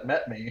haven't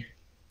met me.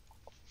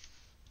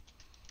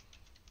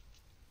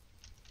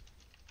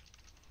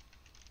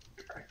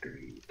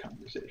 Directory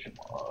conversation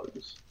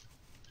logs.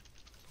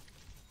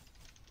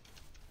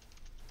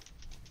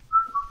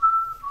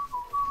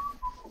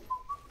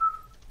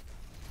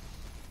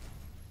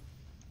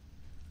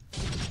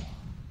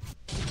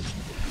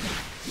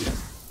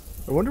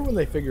 I wonder when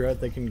they figure out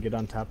they can get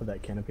on top of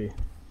that canopy.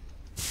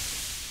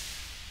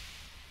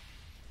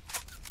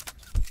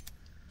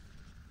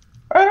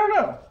 I don't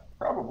know.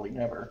 Probably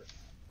never.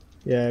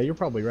 Yeah, you're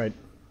probably right.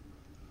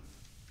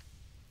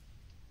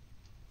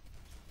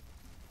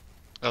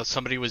 Oh,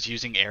 somebody was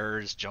using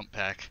Error's jump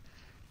pack.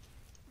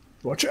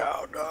 Watch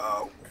out!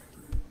 No.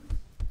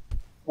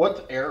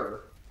 What's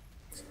error?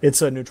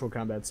 It's a neutral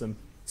combat sim.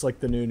 It's like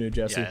the new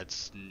Jesse. Yeah,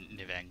 it's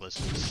Niv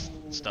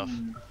Anglis stuff.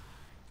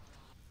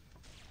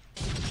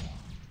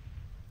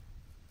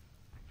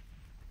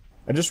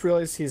 I just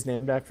realized he's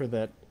named after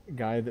that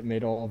guy that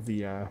made all of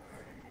the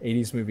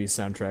 80s movie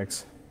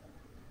soundtracks.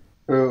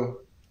 Who?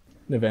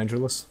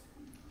 Evangelist.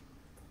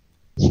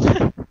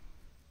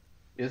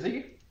 Is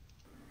he?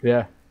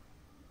 Yeah,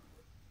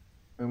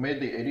 Who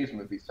made the 80s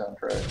movie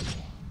soundtrack?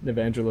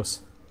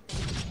 Evangelist.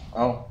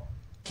 Oh,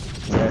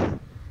 Yeah.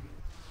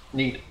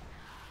 neat.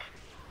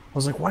 I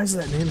was like, why is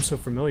that name so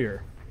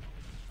familiar?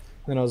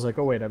 Then I was like,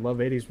 oh wait, I love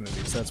 80s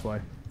movies, that's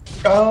why.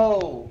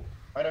 Oh!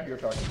 I know who you're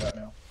talking about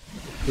now.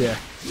 Yeah.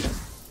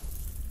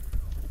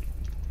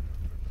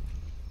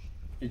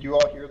 Did you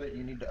all hear that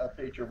you need to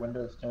update your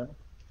Windows 10?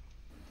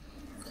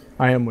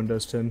 I am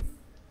Windows 10.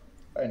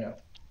 I know.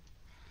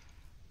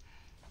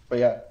 But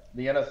yeah,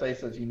 the NSA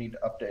says you need to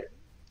update.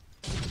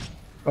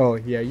 Oh,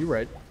 yeah, you're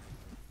right.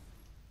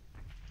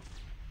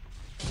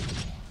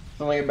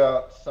 Something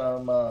about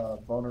some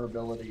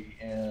vulnerability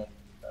in,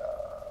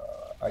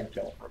 I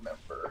don't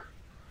remember.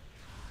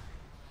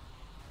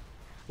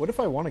 What if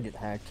I want to get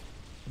hacked?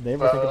 Did they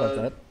ever think about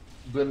that?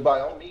 Then by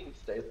all means,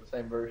 stay at the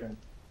same version.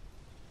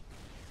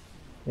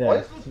 Yeah. Why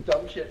is this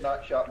dumb shit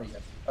not shot me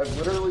yet? I've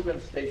literally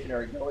been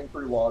stationary going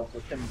through logs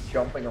with him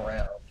jumping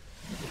around.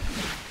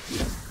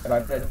 And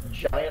I'm a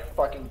giant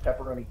fucking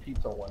pepperoni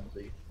pizza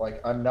onesie.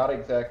 Like, I'm not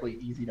exactly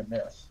easy to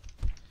miss.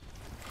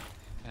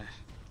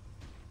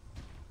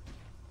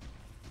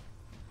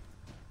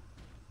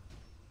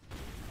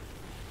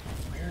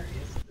 Where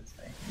is this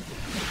thing?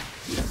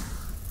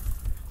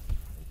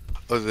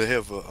 Oh, they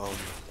have a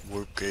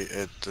warp gate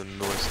at the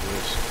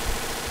northwest.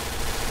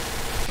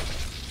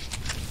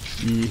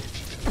 Yeah.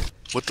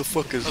 What the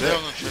fuck is Oh,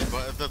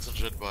 that? that's a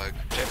jet bike.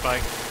 Jet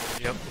bike.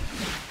 Yep.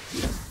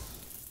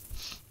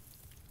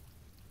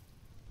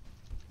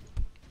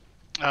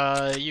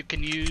 You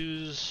can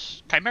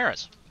use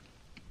chimeras.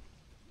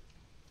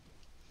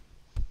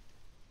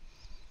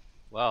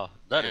 Wow,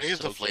 that It is is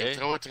so a gay.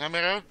 flamethrower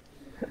camera.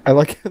 I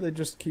like how they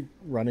just keep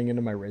running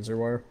into my razor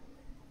wire.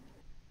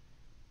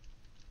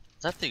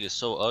 That thing is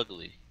so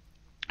ugly.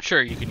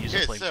 Sure, you can use a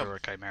Yes, flamethrower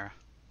chimera.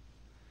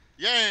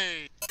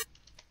 Yay!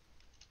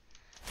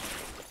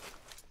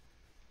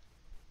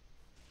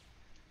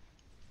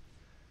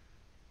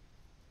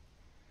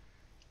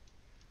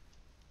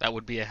 That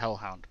would be a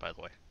hellhound, by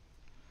the way.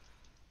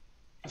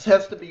 This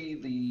has to be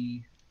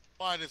the...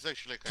 Mine is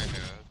actually camera.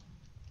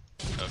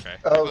 Okay.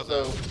 Oh, Because,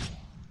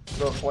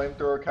 so the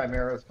flamethrower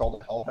chimera is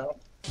called a hellhound?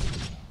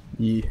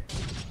 Yeah.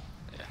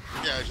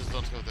 Yeah, I just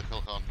don't have the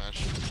hellhound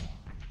mesh.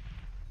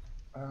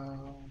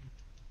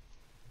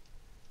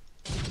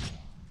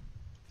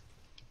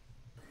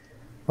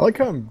 I like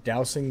how I'm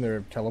dousing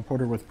their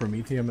teleporter with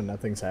promethium and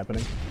nothing's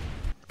happening.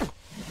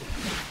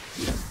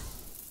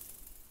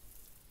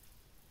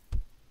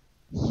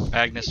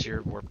 Agnes,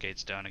 your warp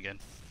gate's down again.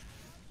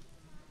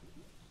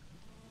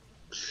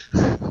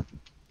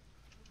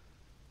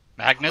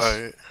 Agnes?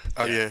 Alright.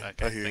 Oh Yeah, yeah,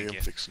 okay, I hear thank you. you.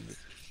 I'm fixing it.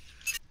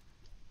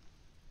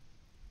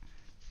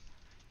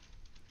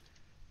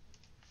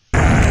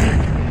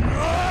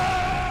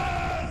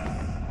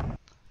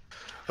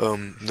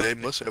 They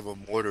must have a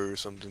mortar or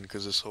something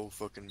because this whole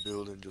fucking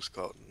building just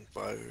caught on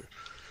fire.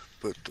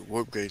 But the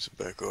warp gates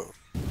are back up.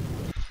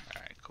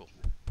 Alright, cool.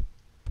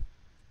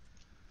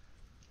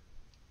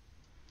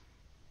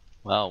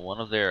 Wow, one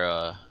of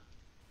their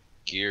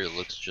gear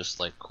looks just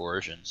like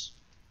Coercion's.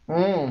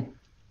 Hmm.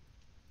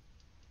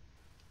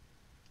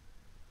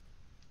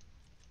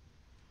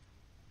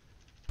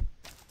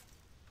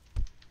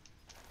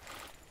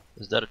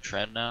 Is that a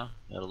trend now?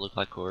 That'll look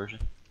like Coercion?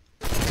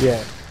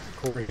 Yeah.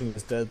 Coercion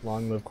is dead.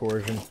 Long live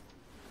Coercion.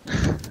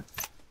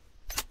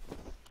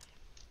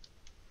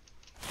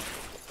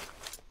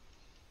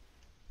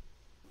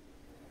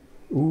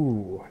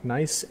 Ooh,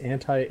 nice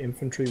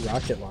anti-infantry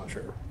rocket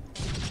launcher.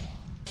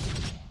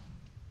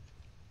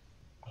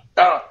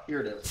 Ah, here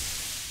it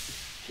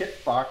is.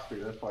 Kit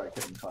Foxtree, that's why I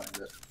couldn't find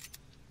it.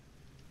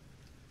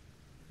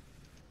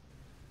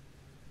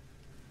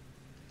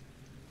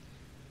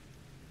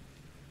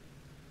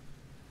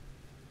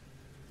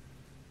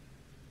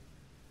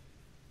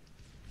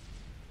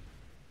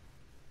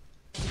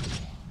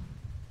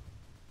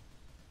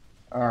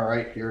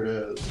 Alright, here it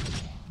is.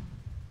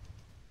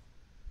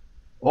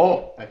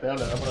 Oh, I found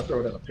it. I'm gonna throw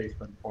it in a paste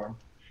bin for him.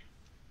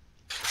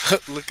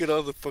 Look at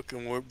all the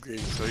fucking warp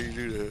gates. How you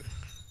do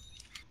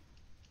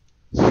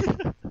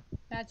that?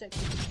 Magic.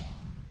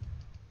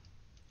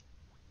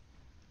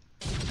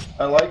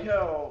 I like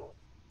how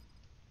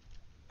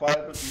 5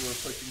 of you are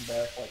pushing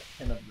back like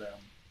 10 of them.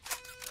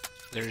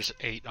 There's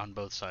 8 on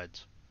both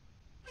sides.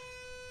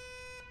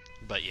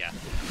 But yeah.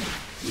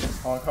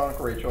 Honk honk,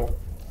 Rachel.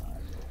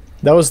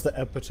 That was the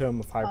epitome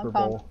of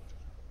hyperbole. honk.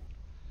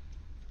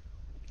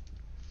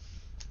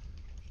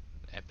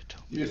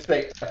 Epitome. You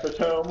say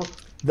epitome?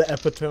 The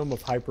epitome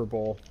of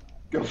hyperbole.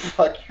 Go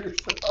fuck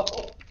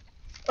yourself.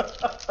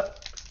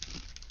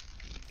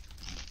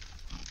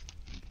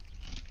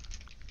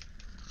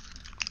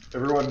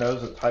 Everyone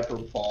knows it's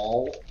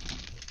hyperbole.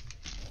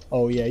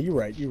 Oh yeah, you're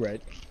right. You're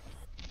right.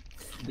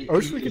 The I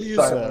wish E we could is use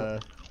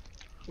silent.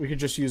 we could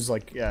just use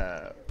like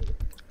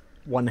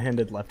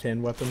one-handed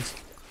left-hand weapons.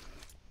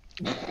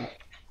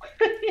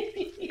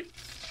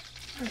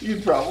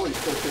 You'd probably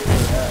still kick their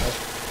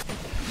ass.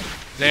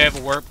 They have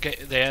a warp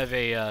gate. They have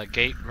a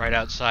gate right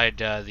outside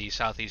the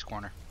southeast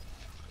corner.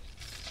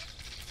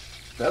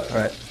 That's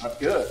Right. not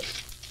good.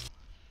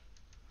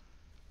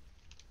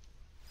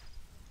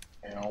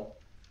 Ow.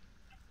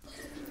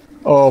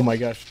 Oh my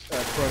gosh,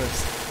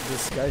 Cronus,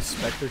 this guy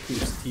Spectre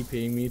keeps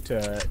TPing me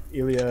to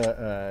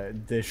Ilya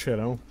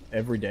Descheron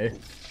every day.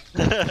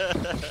 Oh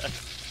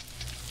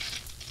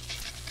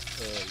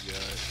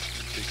god,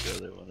 take the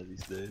other one of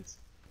these days.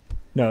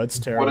 No, it's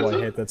terrible. is I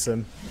it? hate that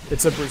sim.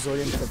 It's a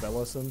Brazilian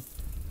favela sim.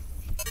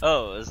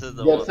 Oh, is it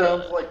the That one?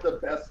 sounds like the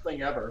best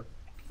thing ever.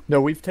 No,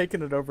 we've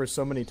taken it over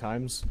so many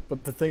times,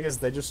 but the thing is,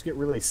 they just get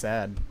really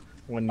sad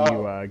when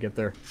Oh. you get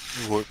there.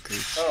 Warp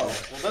gates. Oh,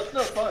 well that's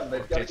no fun.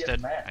 They've got to Gate's get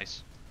dead. mad.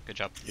 Nice. Good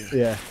job.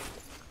 Yeah.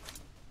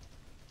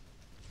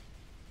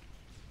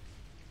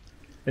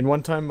 And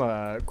one time,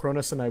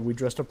 Cronus and we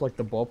dressed up like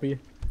the Bulpy,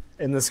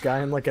 and this guy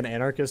in like an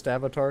anarchist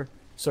avatar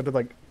started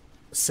like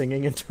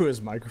singing into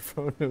his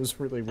microphone. It was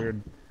really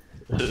weird.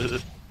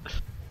 Dude,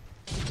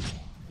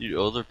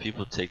 older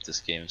people take this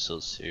game so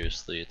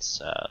seriously, it's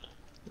sad.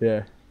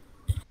 Yeah.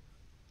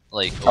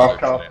 Like Cough, older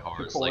cough,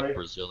 tryhards, Chipotle. like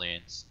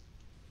Brazilians.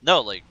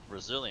 No, like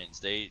Brazilians,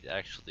 they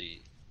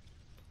actually,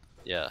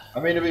 yeah. I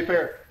mean, to be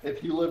fair,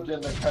 if you lived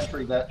in a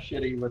country that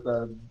shitty with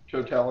a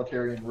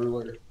totalitarian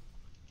ruler,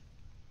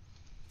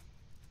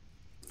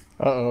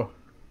 Uh-oh.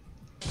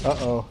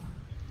 Uh-oh.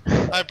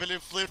 I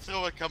believe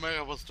flamethrower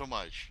camera was too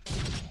much.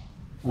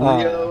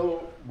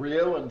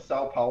 Rio and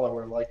Sao Paulo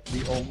are like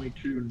the only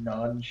two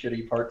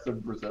non-shitty parts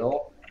of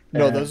Brazil.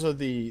 No, And- those are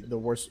the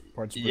worst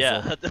parts of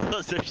Brazil. Yeah,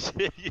 those are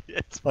shitty.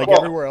 It's Like, Well-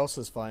 everywhere else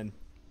is fine.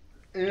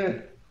 Eh.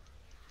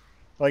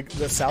 Like,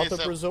 the south Okay, of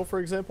so- Brazil, for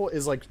example,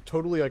 is like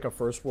totally like a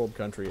first world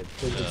country.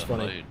 It's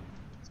funny. Like,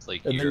 it's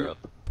like And then- Europe.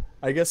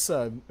 I guess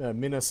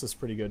Minas is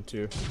pretty good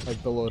too. Like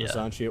Belo Yeah.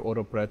 Horizonte,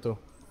 Ouro Preto.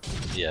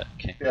 Yeah,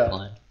 can't Yeah.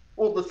 complain.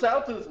 Well, the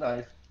South is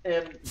nice,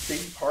 and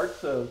big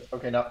parts of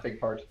not big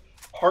parts.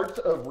 Parts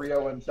of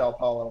Rio and Sao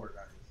Paulo are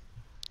nice.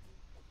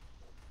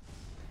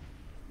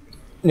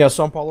 Yeah,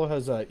 São Paulo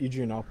has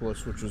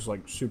Higienópolis, which is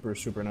like super,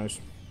 super nice.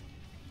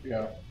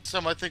 Yeah.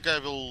 Sam, I think I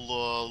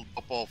will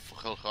pop off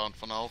Helgaan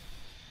for now.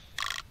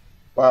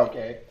 Wow.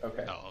 Okay.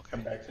 Okay. Oh, okay.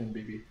 Come back soon,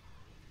 BB.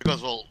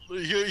 Because, well,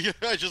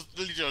 I just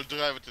literally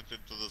drive it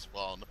into this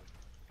spawn.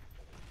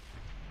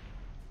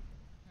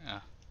 Yeah.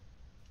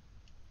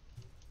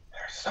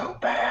 They're so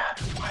bad.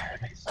 Why are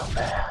they so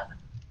bad?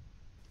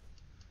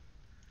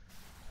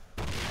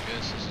 I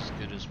guess this is as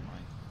good as mine.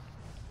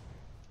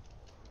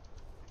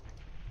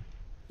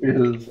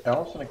 Is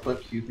Allison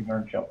Eclipse using our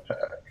jump pack?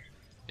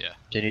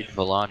 They need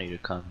Villani to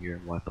come here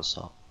and wipe us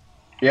out.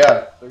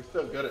 Yeah, they're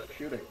so good at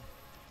shooting.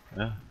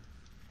 Yeah.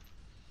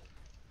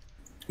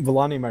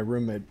 Villani, my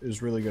roommate,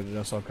 is really good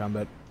at SL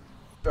combat.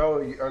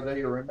 Oh, are they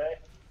your roommate?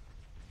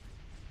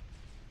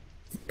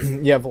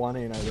 Yeah,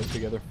 Villani and I live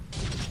together.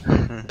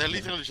 They're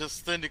literally just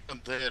standing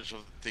on the edge of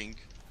the thing.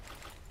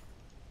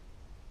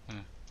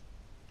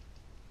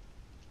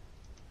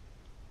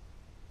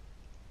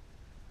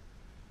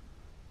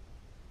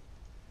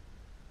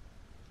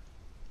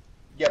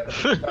 Yeah, but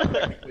it's not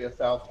technically a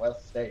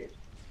Southwest state.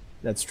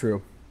 That's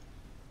true.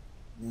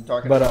 I'm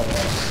talking But about.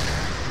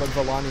 but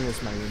Villani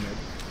is my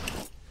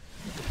roommate.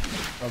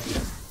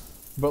 Okay.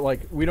 But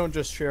like, we don't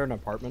just share an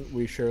apartment;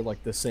 we share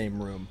like the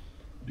same room.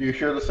 Do you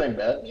share the same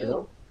bed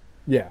too?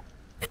 Yeah,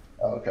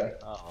 Oh, okay.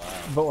 Oh wow.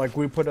 but like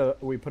we put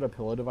a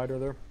pillow divider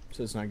there,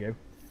 so it's not gay.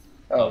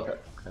 Oh, okay.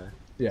 Okay.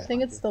 Yeah. I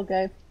think it's still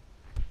gay.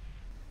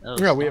 That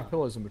was Yeah, we fun. have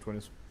pillows in between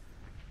us.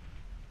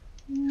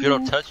 If you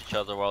don't touch each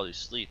other while you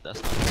sleep,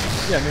 that's not.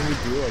 Yeah, I mean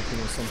we do. Like,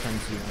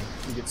 sometimes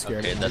you get scared,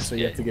 Okay, at night, that's so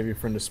you have gay. to give your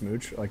friend a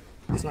smooch. Like,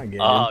 it's not gay.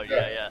 Oh dude.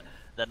 yeah, yeah.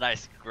 The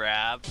nice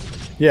grab,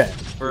 Yeah.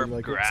 firm Like,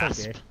 it's not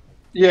grasp. gay.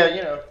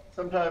 Yeah,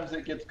 sometimes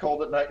it gets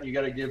cold at night and you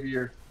gotta give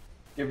your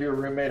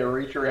roommate a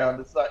reach around.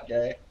 It's not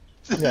gay.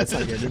 Yeah, it's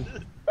not gay, dude.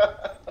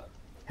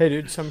 Hey,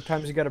 dude,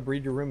 sometimes you gotta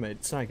breed your roommate.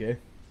 It's not gay.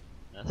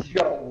 That's You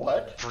got a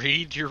what?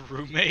 Breed your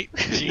roommate?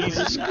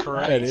 Jesus Yeah, dude.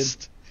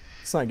 Christ.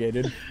 It's not gay,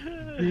 dude.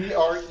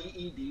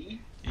 BREED?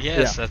 Yes,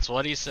 Yeah. that's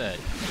what he said.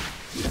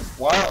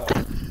 Wow.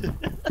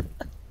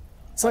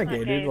 It's not gay,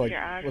 Okay, dude. if Like, you're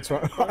out. what's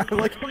wrong? I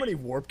like how many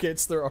warp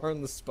gates there are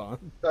in the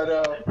spawn. I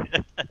know.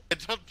 I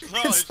don't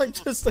know. It's like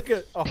just like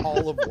a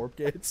hall of warp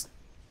gates.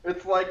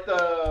 It's like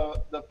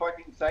the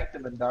fucking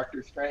sanctum in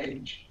Doctor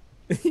Strange.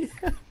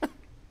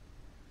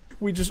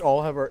 We just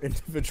all have our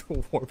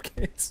individual warp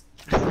gates.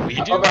 We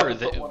do, about or to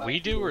put one we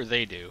on do, you? or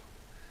they do.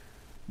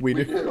 We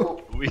We do.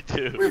 do. We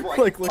do. We have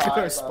Like, look at our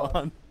five,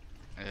 spawn.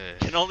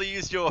 Can only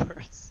use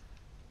yours.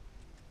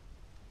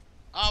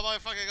 Oh my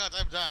fucking god,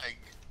 I'm dying.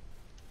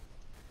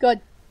 Good.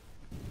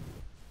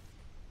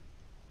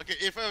 Okay,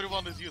 if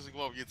everyone is using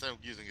warp gates, I'm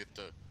using it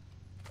too.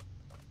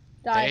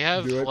 Die. They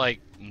have Do it. like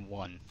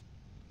one.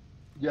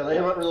 Yeah, they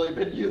haven't really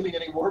been using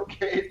any warp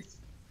gates.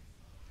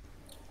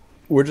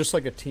 We're just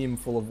like a team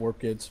full of warp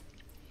gates.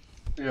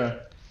 Yeah.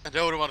 And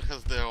everyone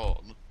has their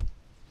own.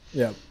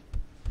 Yeah.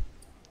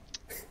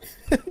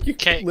 You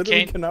Can-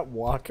 literally can- cannot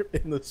walk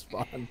in the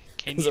spawn.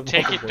 Can 'cause you of all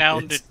take the it warp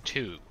down gates.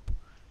 to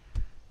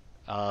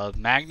 2?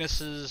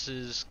 Magnus's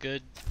is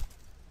good.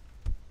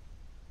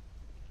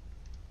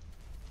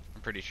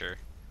 I'm pretty sure.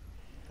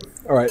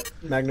 Alright,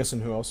 Magnus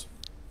and who else?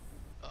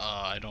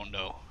 I don't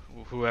know.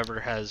 Whoever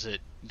has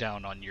it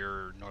down on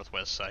your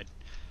northwest side.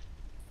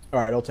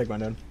 Alright, I'll take mine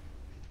down.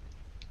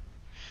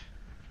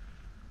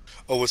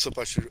 Oh, what's up?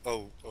 I should.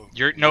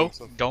 You're you no, know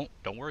something?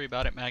 don't worry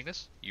about it,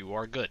 Magnus. You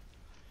are good.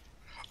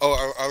 Oh,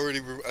 I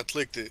already. I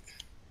clicked it.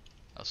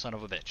 A son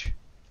of a bitch.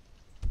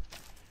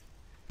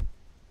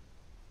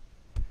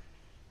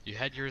 You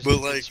had yours in But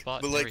a good like,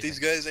 spot. but and like these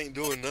everything. guys ain't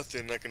doing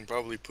nothing. I can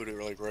probably put it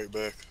like right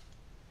back.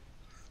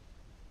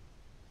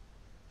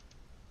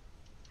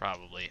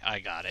 Probably. I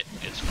got it.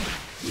 It's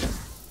fine.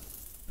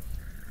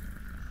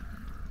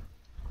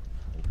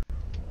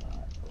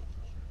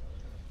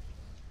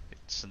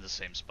 It's in the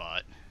same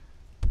spot.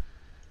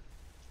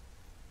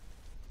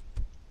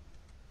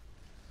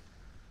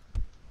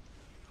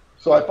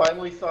 So I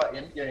finally saw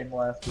Endgame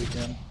last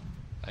weekend.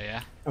 Oh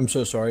yeah? I'm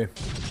so sorry.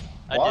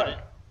 I Why? did it.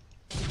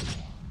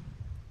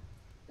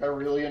 I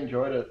really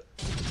enjoyed it.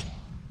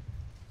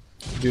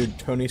 Dude,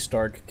 Tony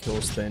Stark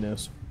kills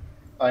Thanos.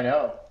 I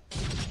know. There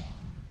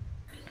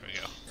we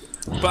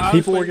go. But I was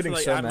People were waiting getting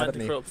for, so like, mad at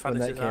Ant-Man me to fill when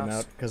that Thanos' came ass.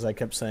 out because I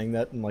kept saying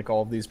that in like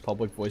all of these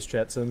public voice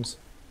chat sims.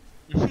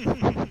 You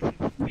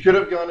should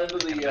have gone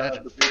into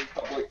Imagine. the big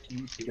public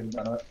TeamSpeak and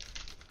done it.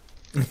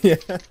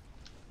 Yeah.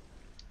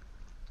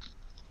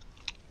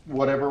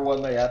 Whatever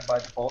one they add by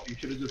default, you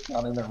should have just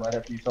gone in there right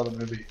after you saw the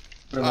movie.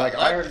 Been I like,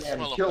 like Iron the Man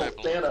smell of kills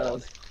maple.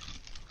 Thanos.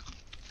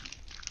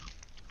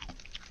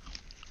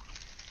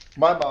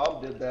 My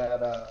mom did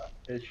that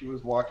as she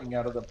was walking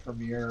out of the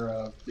premiere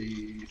of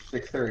the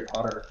 6th Harry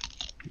Potter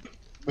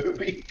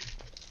movie.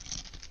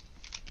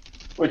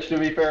 Which, to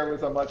be fair,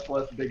 was a much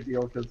less big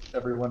deal because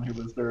everyone who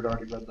was there had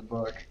already read the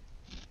book.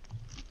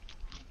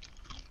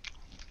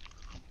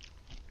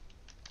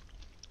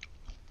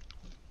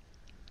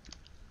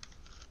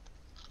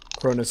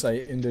 Cronus, I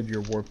ended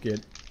your warp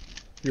gate.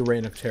 Your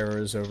reign of terror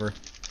is over.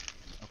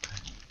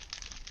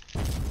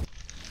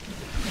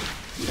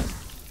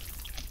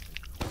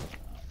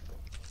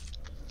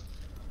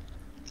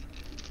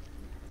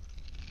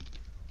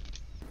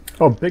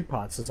 Oh, Big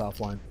Pots is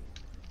offline.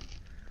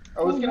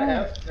 I was gonna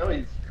ask, no,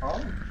 he's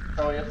on?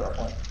 Oh, he is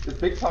offline. Is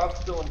Big Pop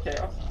still in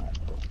chaos?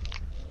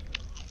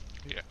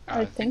 Yeah,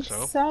 I think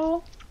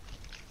so.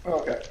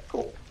 Okay,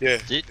 cool. Yeah.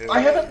 Did- yeah. I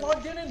haven't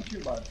logged in 2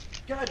 months.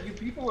 God, you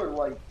people are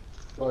like,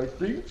 I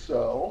think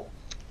so.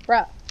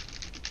 Bruh.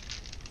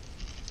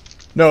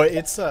 No,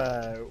 it's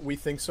we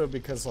think so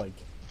because like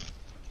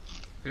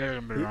I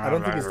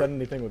don't think he's done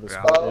anything with his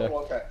spot. Oh, Yeah.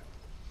 okay.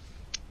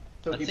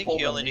 So I think pulled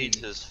he a only lead. needs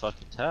his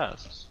fucking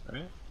tasks,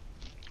 right?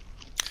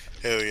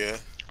 Hell yeah.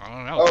 I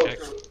don't know. Oh, check.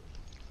 so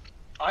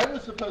I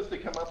was supposed to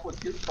come up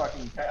with his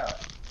fucking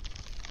task.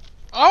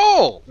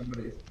 Oh!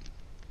 Somebody.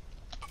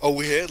 Oh,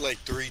 we had like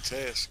 3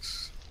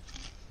 tasks.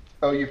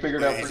 Oh, you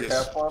figured out He 3 just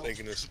tasks for him?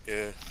 thinking this.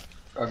 Yeah.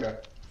 Okay.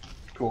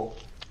 Cool.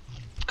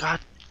 God.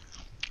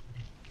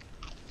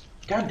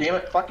 God damn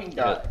it, fucking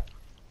die.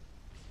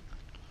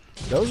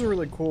 That was a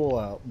really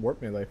cool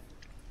warp melee.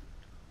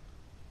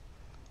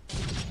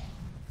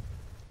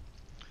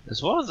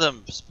 Is one of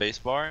them space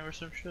barring or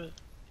some shit?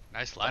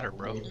 Nice ladder,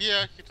 bro.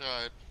 Yeah, he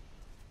tried.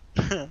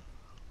 Did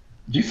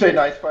you say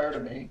nice fire to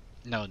me?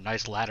 No,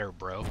 nice ladder,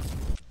 bro.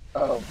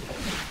 Oh.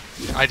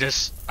 I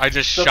just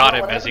So shot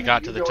what him as he happened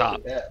got to to you the going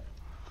top. bed?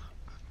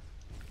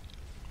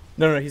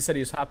 No, he said he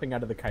was hopping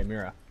out of the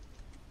Chimera.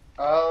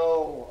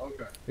 Oh,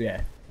 okay.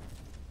 Yeah.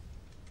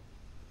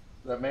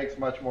 That makes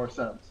much more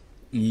sense.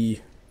 E.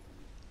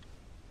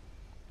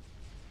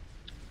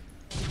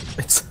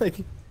 It's like,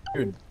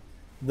 dude,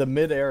 the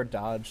mid-air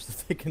dodge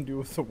that they can do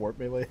with the warp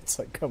melee. It's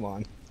like, come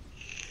on.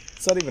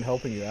 It's not even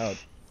helping you out.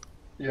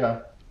 Yeah.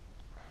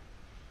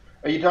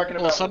 Are you talking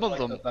about Well, some with, of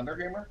like, them- the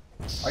Thunderhammer?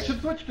 I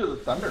should switch to the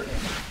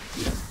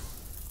Thunderhammer.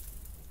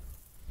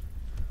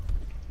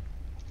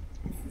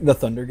 The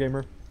Thunder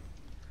Gamer.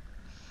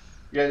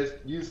 Yeah, just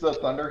use the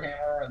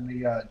Thunderhammer and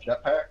the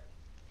jetpack.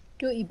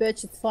 Do it, you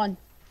bitch. It's fun.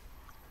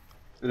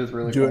 It is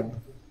really Do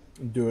fun.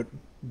 it. Do it.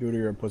 Do it or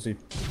you're a pussy.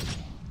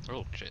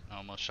 Oh shit! I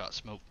almost shot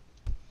smoke.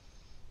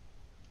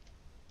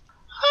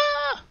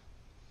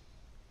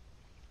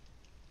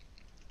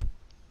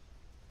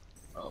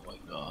 Oh my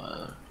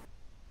god.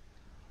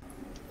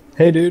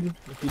 Hey dude,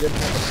 if you didn't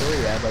have a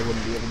furry ad, I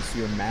wouldn't be able to see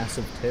your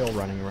massive tail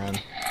running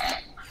around.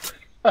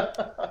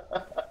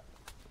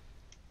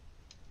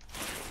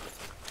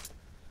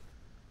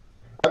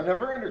 I've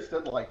never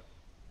understood like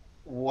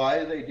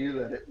why they do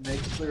that. It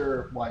makes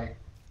their like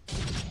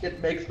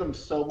it makes them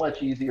so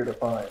much easier to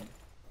find.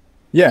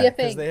 Yeah,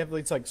 Yipping. because they have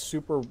these like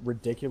super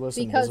ridiculous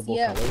Because, invisible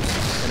yeah.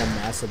 colors and a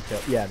massive tail.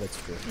 Yeah,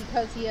 that's true.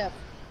 Because, yeah.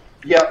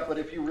 Yeah, but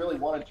if you really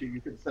wanted to,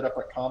 you could set up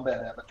a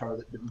combat avatar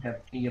that didn't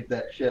have any of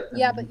that shit. and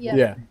Yeah, but yeah.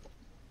 Yeah.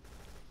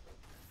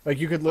 Like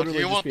you could But literally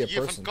you just want be a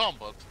even person.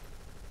 combat.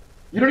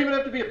 You don't even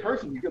have to be a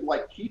person. You could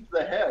like keep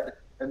the head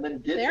and then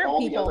ditch They're all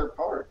people. the other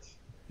parts.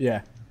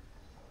 Yeah.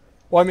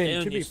 Well, I They mean,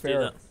 don't to be need to do fair,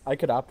 that. I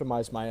could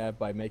optimize my ad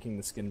by making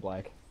the skin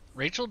black.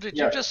 Rachel, did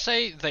Yeah. you just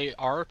say they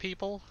are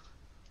people?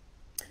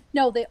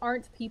 No, they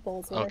aren't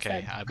people, is what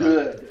Okay, I said.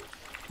 Good.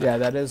 Yeah,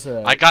 that is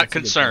a. I got that's a good point.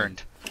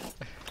 concerned.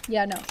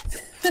 Yeah, no.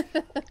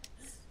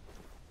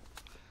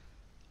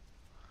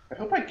 I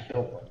hope I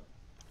kill them.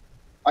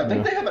 I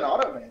think they have an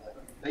auto melee.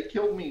 They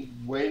killed me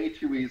way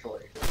too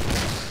easily.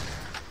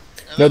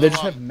 No, they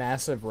just have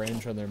massive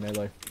range on their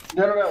melee.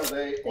 No.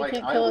 They like,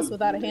 can't I kill us was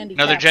without a really-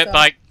 handicap. Another jet so-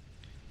 bike.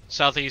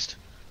 Southeast.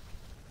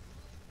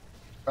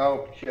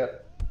 Oh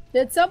shit.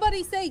 Did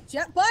somebody say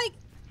jet bike?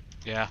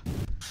 Yeah.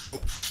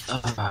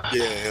 Yeah,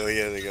 hell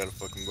yeah, they got a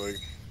fucking bug.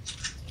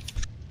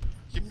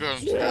 He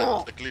burns Yeah.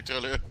 like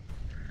literally.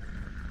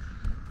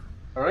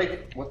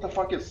 Alright, what the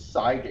fuck is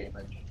psi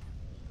damage?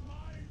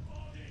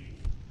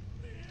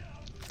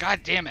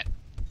 God damn it.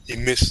 He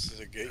missed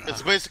the gate.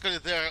 It's basically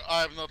their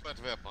I have not met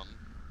weapon.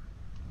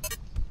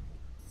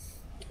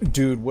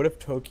 Dude, what if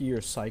Toki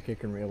are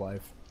psychic in real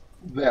life?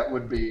 That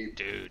would be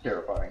Dude.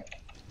 terrifying.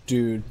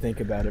 Dude, think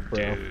about it,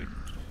 bro. Dude.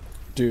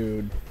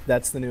 Dude,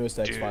 that's the newest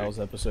Dude. X-Files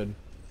episode.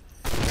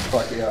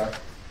 Fuck yeah.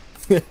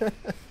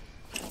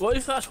 What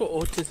if that's what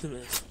autism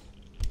is?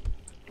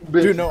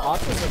 Dude, no,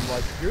 autism,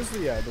 like, here's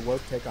the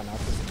woke take on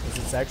autism, is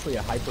it's actually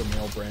a hyper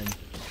male brain.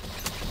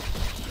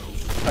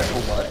 Hyper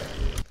what?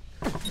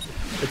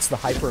 It's the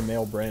hyper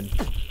male brain.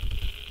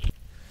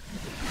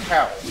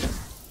 How?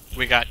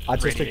 We got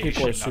Autistic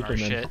people are radiation on our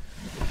Supermen.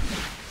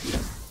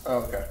 shit. Oh,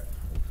 okay.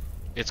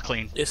 It's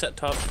clean. It's at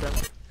top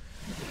strength.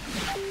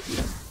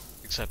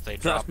 Except they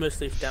That's drop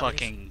mostly damage.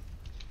 fucking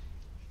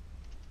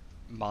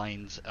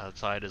mines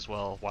outside as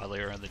well while they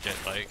were on the jet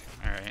bike.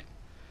 Alright.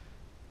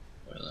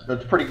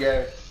 That's pretty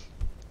gay.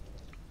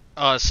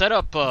 Set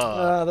up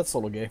That's a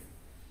little gay.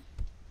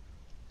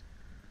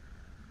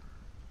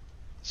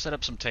 set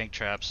up some tank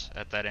traps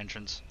at that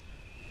entrance.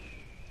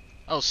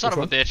 Oh, son Which of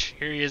one? a bitch.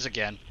 Here he is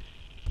again.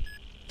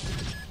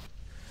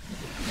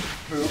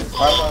 Who?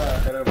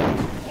 I'm head over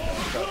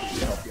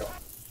to help y'all.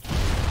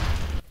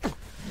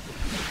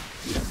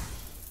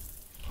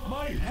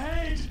 My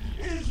head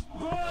is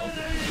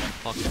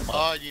burning!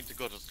 I need to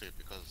go to sleep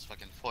because it's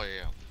fucking 4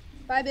 a.m.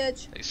 Bye,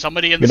 bitch. Hey,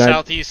 somebody in the Good night.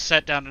 southeast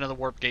set down another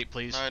warp gate,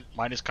 please. Alright.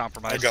 Mine is I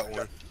compromised. got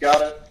one.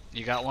 Got it.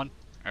 You got one?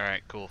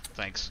 Alright, cool.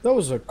 Thanks. That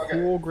was a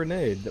cool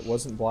grenade that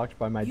wasn't blocked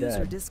by my User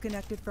dad.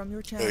 disconnected from your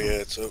Oh channel. yeah,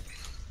 it's up.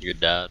 Your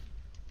dad.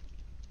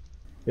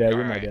 Yeah, you're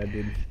my Alright. dad,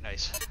 dude.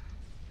 Nice.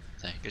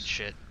 Thanks. Good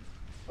shit.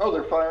 Oh,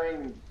 they're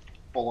firing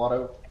full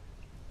auto.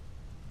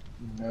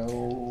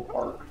 No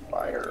arc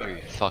fire.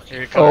 You fucking.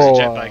 Here comes Oh, the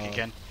jet bike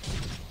again.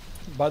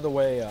 By the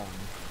way,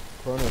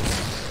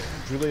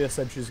 Cronus, Julia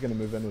said she's gonna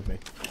move in with me.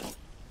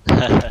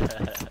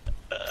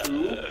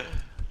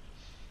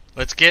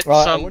 Let's get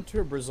I some. went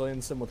to a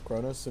Brazilian sim with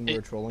Cronus and we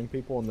were trolling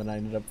people, and then I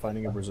ended up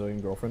finding a Brazilian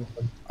girlfriend.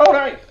 Oh,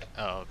 nice.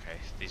 Oh, okay.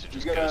 These are You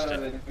just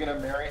gonna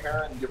ghosted. marry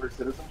her and give her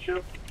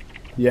citizenship?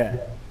 Yeah,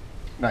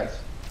 Nice.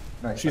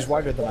 Nice. she's nice.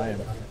 whiter than I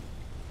am.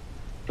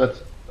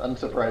 That's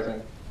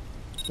unsurprising.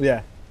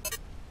 Yeah,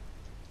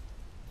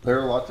 There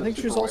are lots of. I think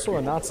she's super also white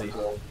a people in Nazi.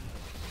 Brazil.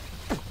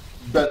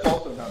 That's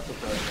also not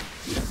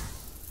surprising.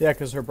 yeah,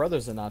 because her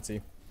brother's a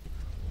Nazi.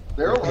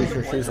 There are lots Pretty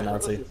of sure she's a white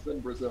Nazi. supremacists in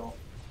Brazil.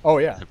 Oh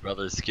yeah, The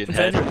brother's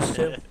Veterans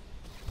too. skinhead.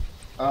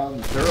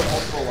 There are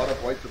also a lot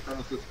of white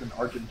supremacists in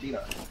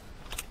Argentina.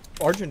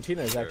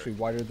 Argentina is actually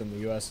whiter than the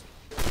U.S.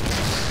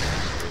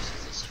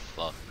 Racist as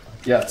fuck.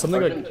 Yeah,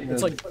 Something like Argentina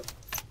it's is like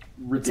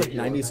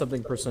ridiculous.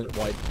 90-something%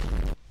 white.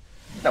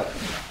 No,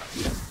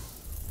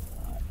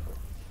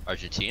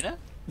 Argentina?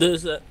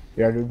 There's a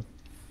Yeah, dude.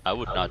 I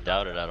would not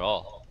doubt it at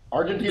all.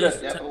 Argentina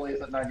There's- definitely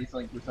isn't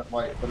 90-something%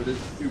 white, but it is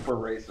super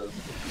racist.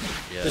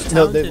 Yeah. There's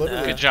No, they towns in,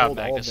 literally Good job, killed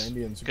all of Magnus. the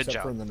Indians Good except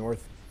job. for in the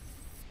north.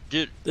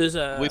 Dude, there's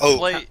a we Oh,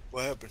 play.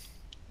 what happened?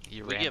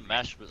 You We ran get me.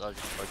 matched with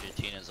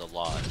Argentinians a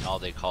lot, and all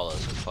they call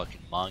us are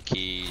fucking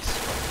monkeys,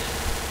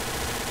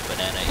 fucking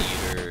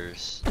banana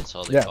eaters. That's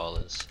all they Yeah. call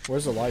us.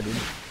 Where's the lie, dude?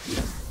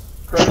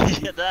 Cronus,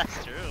 Yeah,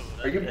 that's true.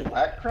 are you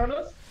black,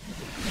 Cronus?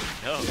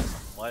 No, I'm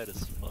white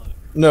as fuck.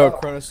 No,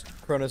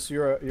 Cronus,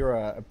 you're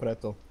a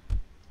preto.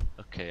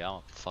 Okay, I'm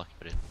a fuck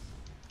with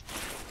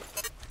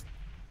it.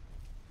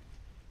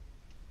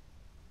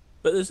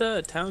 But there's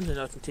towns in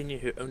Argentina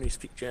who only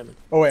speak German.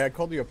 Oh wait, I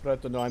called you a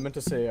preto. No, I meant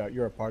to say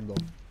you're a pardo.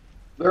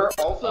 There are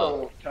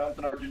also towns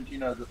in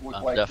Argentina that look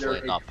I'm like they're definitely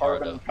a not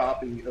carbon Pardo.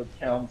 copy of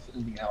towns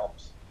in the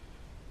Alps.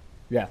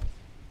 Yeah.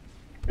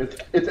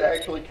 It's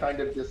actually kind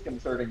of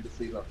disconcerting to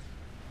see them.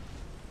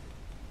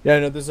 Yeah,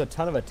 no, there's a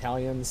ton of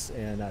Italians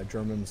and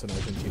Germans in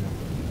Argentina.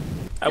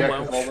 And Yeah,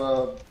 Welsh. 'cause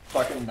all the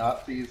fucking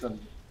Nazis and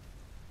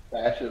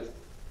fascists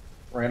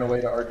ran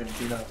away to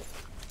Argentina.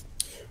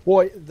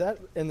 Well, that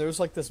and there's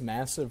like this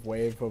massive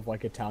wave of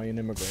like Italian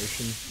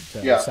immigration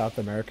to Yeah. South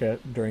America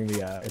during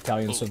the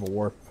Italian Civil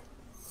War.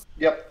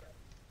 Yep.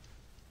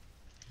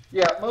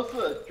 Yeah, most of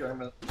the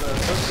Germans, most of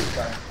the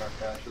Italians aren't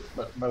fascists,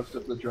 but most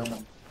of the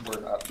Germans were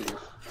Nazis.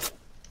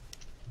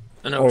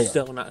 And Oh, yeah.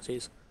 still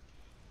Nazis.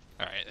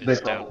 Alright, They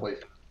it's down. probably,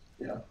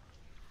 yeah.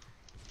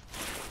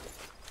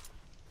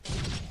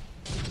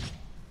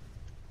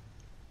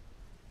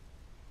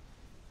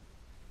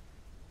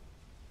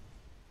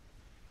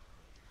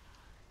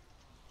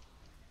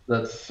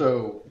 That's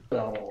so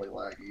phenomenally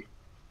laggy.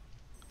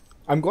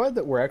 I'm glad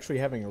that we're actually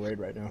having a raid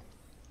right now.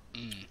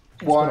 Mm.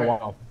 It's Why? been a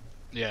while.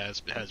 Yeah,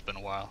 it has been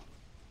a while.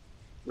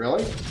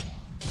 Really?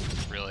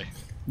 Really.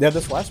 Yeah,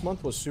 this last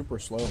month was super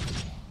slow.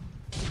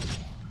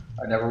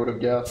 I never would have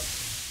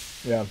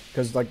guessed. Yeah,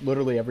 because like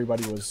literally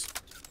everybody was,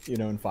 you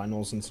know, in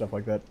finals and stuff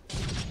like that.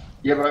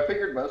 Yeah, but I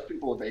figured most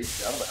people have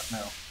aged out of that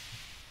now.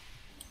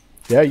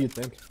 Yeah, you'd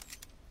think.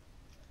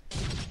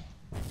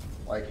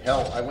 Like,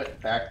 hell, I went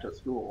back to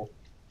school.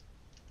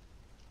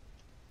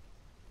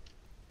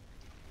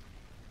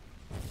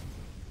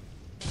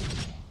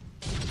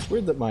 It's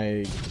weird that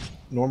my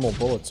normal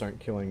bullets aren't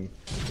killing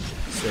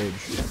Sage.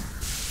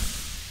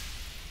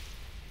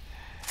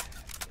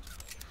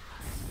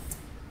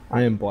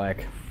 I am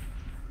black.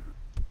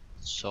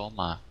 So am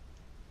I.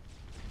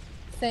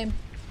 Same.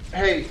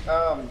 Hey, do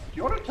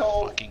you want to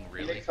tell Fucking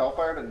really. Phoenix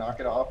Hellfire to knock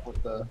it off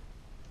with the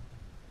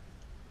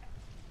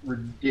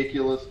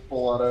ridiculous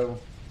full auto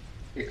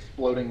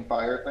exploding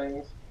fire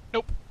things?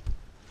 Nope.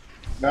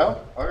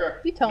 No? Okay.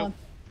 You tell him.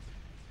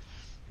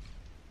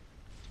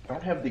 I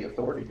don't have the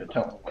authority to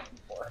tell him what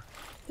for.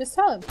 Just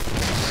tell him.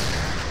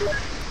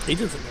 He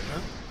doesn't know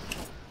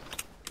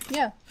that.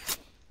 Yeah.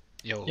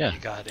 Yo, Yeah. you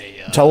got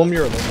a Tell them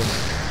you're a Linden.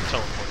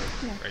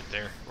 teleporter Yeah. right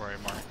there where I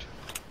marked.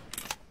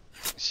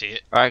 See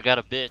it? Alright, got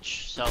a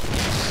bitch. Southeast.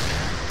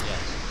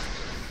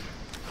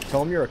 Yes.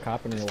 Tell them you're a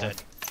cop in real Dead.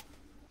 life.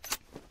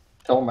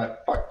 Tell him I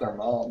fucked their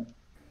mom.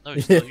 No,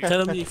 he's still here.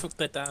 Tell him you fucked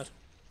their dad.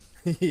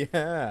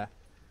 Yeah.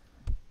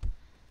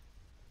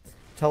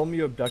 Tell them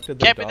you abducted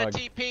the Camping dog. the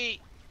TP!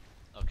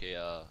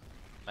 Okay,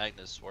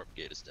 Magnus warp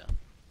gate is down.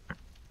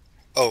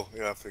 Oh,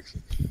 yeah, I fixed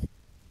it.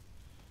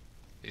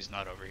 He's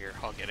not over here.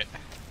 I'll get it.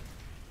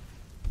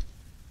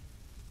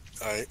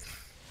 Alright.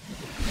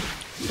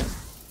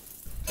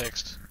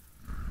 Fixed.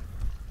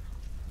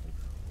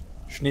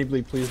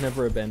 Schneebly, please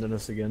never abandon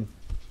us again.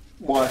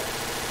 What?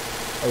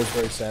 I was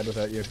very sad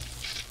without you.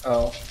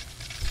 Oh.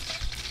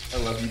 I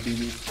love you,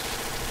 BB.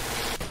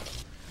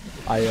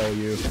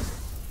 ILU.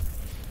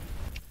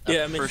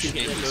 Yeah, I First meant you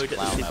get name is annoyed at the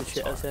Clown stupid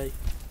shit I Avatar. say.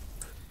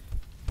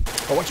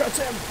 Oh, watch out,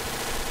 Sam!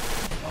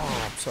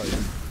 Oh, I'm sorry.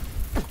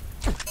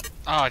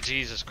 Oh,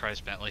 Jesus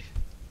Christ, Bentley.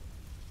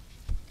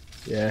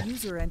 Yeah.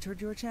 User entered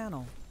your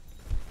channel.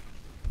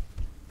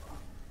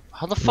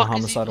 How the I'm a fuck is he?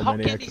 homicidal How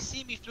maniac. can he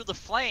see me through the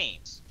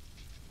flames?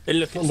 Hey,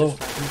 look, it's Hello.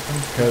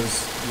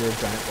 Because you're a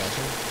giant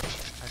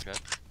blessing. Okay.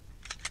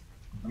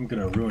 I'm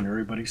gonna ruin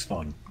everybody's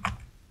fun.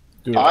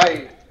 Dude,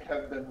 I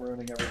have been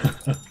ruining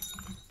everything.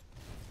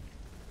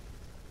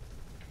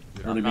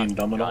 Really I'm being not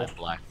dumb at all? giant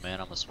black man.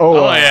 I'm a Oh, small.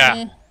 Oh, yeah.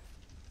 Eh.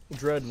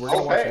 Dread, we're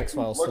gonna Oh, watch hey,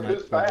 X-Files look tonight,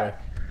 who's by the way.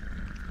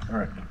 back.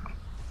 Alright.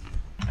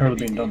 Really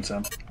being done,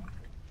 Sam.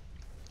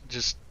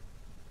 Just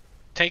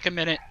take a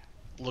minute,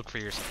 look for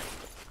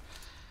yourself.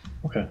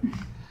 Okay.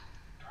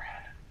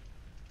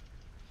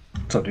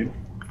 What's up, dude?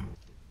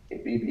 Hey,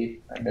 BB,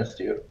 I missed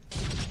you.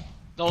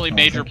 The only Oh,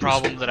 major thank you.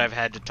 problem that I've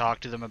had to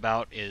talk to them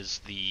about is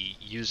the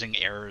using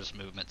errors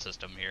movement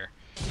system here.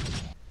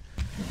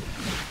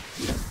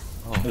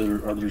 Are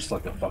there just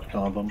like a fuck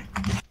ton of them?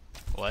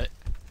 What?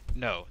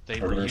 No,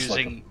 they Or were there's like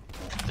using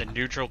the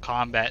neutral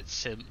combat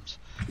sims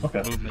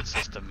Okay. movement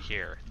system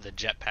here, the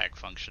jetpack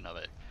function of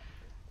it.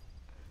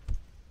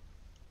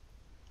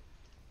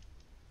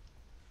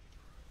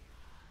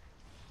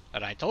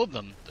 And I told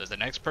them that the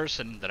next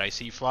person that I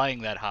see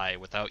flying that high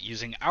without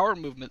using our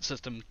movement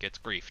system gets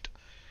griefed.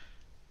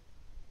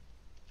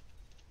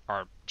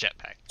 Our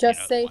jetpack. Just you know,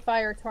 the say one.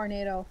 fire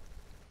tornado.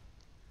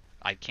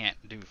 I can't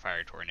do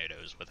fire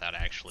tornadoes without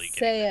actually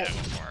Say getting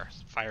it. the demo bar.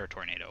 Fire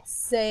tornado.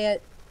 Say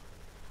it.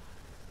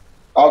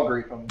 I'll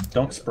grief him.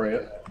 Don't spray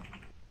it.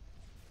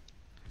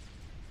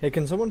 Hey,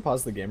 can someone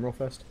pause the game real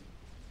fast?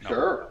 No.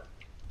 Sure.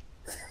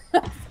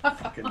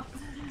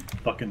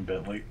 Fucking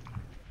Bentley.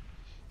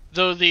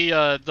 Though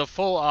the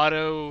full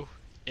auto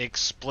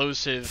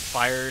explosive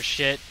fire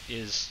shit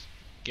is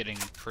getting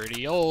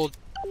pretty old.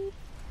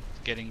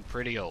 Getting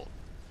pretty old.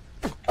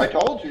 I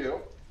told you.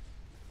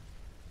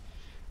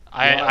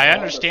 I Yeah, I I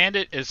understand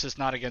it. It's just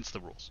not against the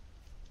rules.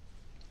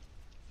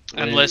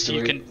 Unless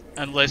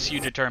you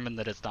determine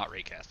that it's not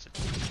recasted.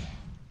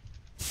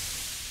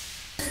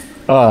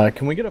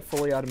 Can we get a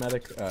fully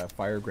automatic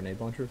fire grenade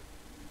launcher?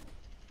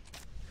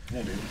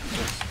 Yeah, dude.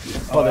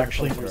 Oh, that's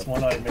Actually, fun. there's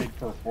one I made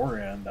for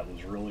Foran that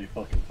was really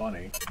fucking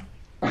funny.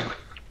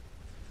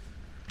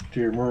 Do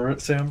you remember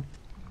it, Sam?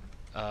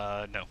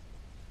 No.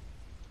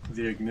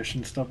 The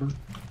ignition stubber?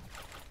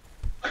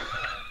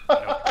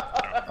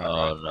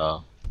 Oh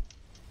no.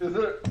 Is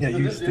it? Yeah,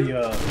 use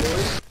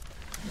the,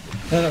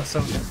 No, so...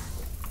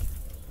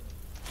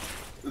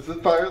 Is this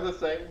fire the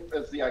same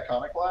as the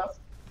Iconoclast?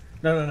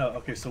 No.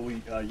 Okay, so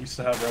we used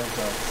to have rounds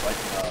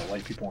that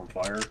light people on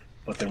fire,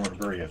 but they weren't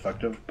very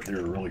effective, but they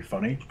were really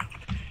funny.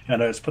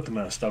 And I just put them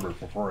in a stubber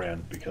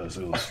beforehand because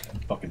it was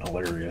fucking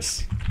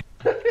hilarious.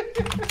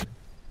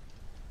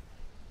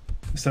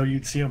 So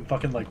you'd see them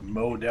fucking like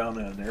mow down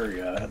in an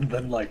area, and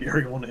then like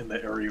everyone in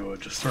the area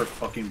would just start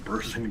fucking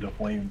bursting into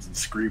flames and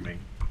screaming.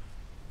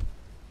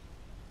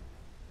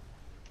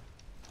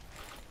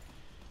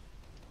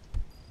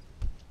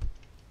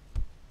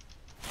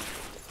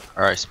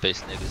 Alright,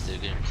 space niggas, they're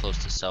getting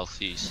close to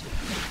southeast.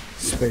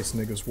 Space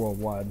niggas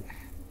worldwide.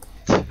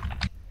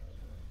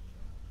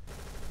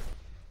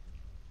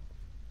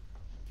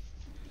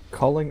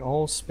 Calling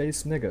all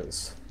space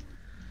niggas.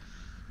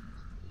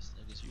 Space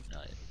niggas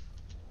unite.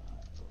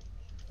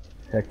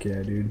 Heck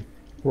yeah, dude.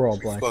 We're all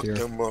black Fuck here.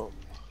 them up.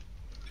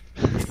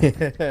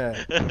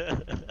 Yeah.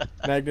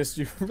 Magnus,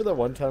 do you remember that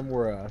one time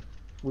where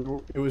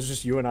it was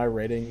just you and I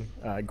raiding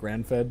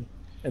Grand Fed,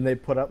 and they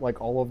put up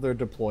like all of their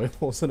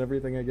deployables and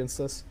everything against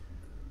us?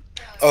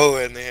 Oh,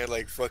 and they had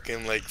like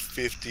fucking like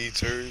 50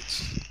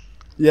 turrets.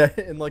 Yeah,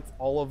 and like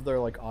all of their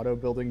like auto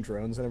building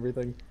drones and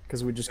everything,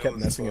 because we just That kept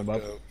was messing them up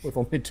fucked up. with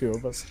only 2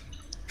 of us.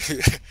 Yeah,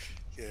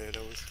 that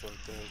was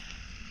fucked up.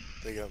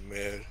 They got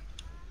mad.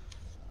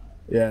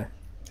 Yeah.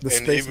 The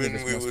And space even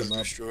niggas we messed was them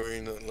up.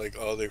 destroying like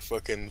all their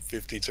fucking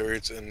 50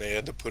 turrets, and they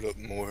had to put up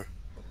more.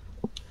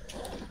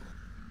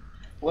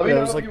 Let me Yeah, it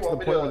know was if like you to the want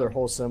me point to where their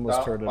whole sim was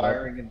stop turreted up.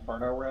 firing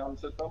Inferno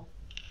rounds at them.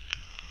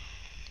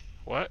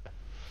 What?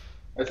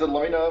 I said,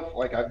 let me know if,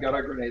 like, I've got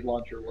a grenade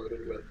launcher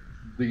loaded with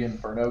the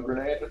Inferno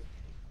grenade.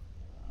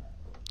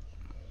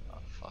 Oh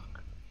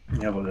fuck.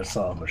 Yeah, but it's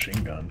a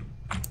machine gun.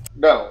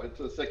 No,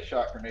 it's a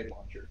 6-shot grenade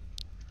launcher.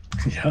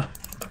 Yeah.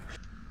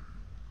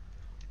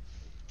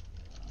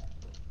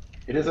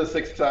 It is a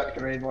 6-shot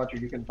grenade launcher.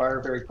 You can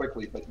fire very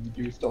quickly, but you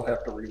do still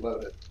have to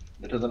reload it.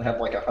 It doesn't have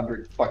like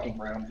 100 fucking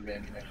rounds of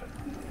ammunition.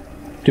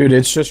 Dude,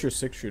 it's just your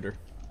 6-shooter.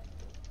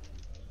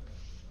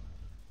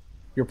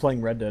 You're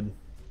playing Red Dead.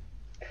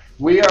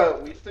 We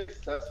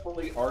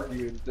successfully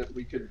argued that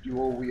we could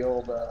dual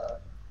wield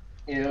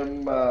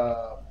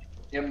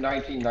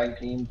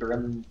M1919s or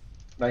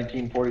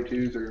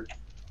M1942s or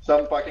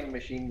some fucking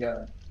machine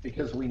gun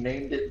because we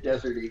named it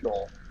Desert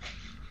Eagle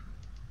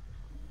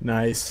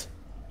Nice.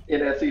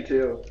 in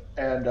SE2,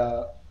 and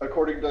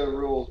according to the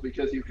rules,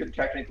 because you could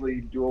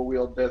technically dual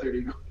wield Desert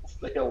Eagles,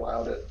 they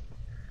allowed it.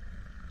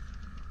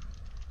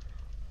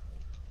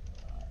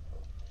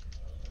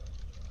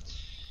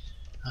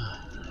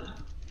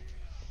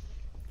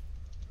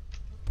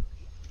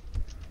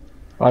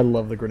 I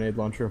love the grenade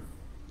launcher.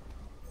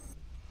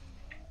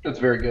 It's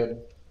very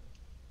good.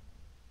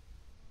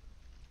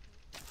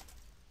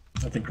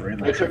 I think grenade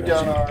They launcher took was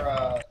down used.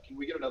 our. Can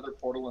we get another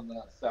portal in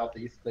the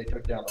southeast? They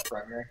took down the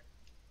primary.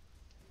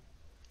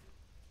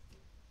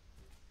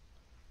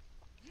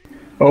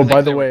 Oh, I think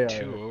by the there way, were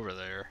 2 over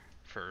there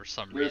for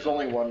some reason. There's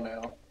only one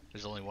now.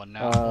 There's only one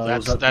now.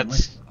 Was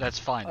That's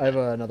fine. I have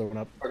another one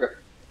up. Okay.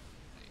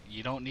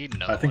 You don't need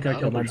another I think I one.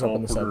 killed a Mine's up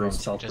on the teleporter on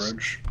southeast.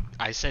 Southbridge.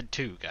 I said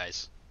 2,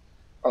 guys.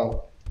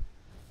 Oh.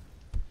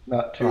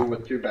 Not 2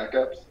 with 2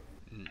 backups?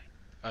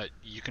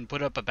 You can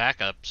put up a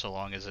backup so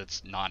long as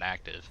it's not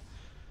active.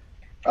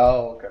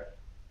 Oh, okay.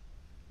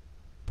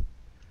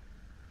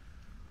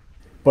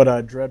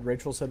 But Dread,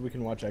 Rachel said we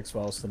can watch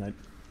X-Files tonight.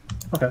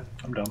 Okay,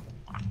 I'm done.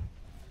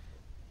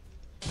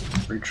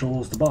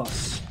 Rachel's the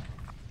boss.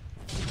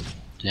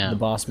 Yeah. The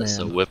boss That's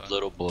a man. whipped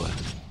little boy.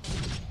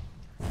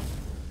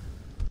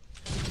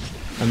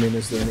 I mean,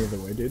 is there any other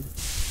way, dude?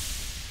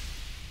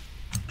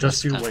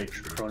 Just you That's wait,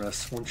 true.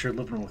 Cronus. Once you're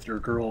living with your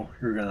girl,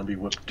 you're gonna be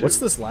whipped too. What's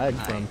this lag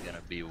I from? ain't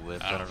gonna be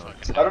whipped. I don't know.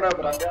 I don't know,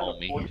 but I'm down Call to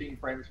me. 14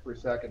 frames per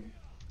second.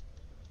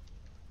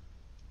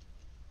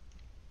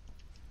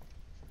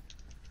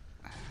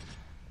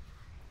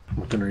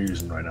 What thing are you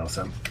using right now,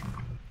 Sam?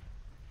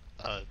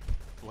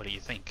 What do you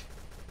think?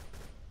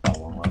 Oh,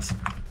 one less.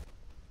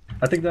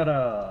 I think that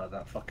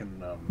that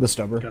fucking The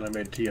stubber. gun I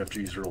made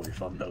TFG is really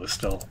fun though.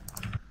 Still,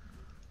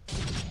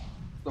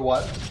 The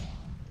what?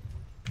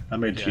 I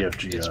made Yeah,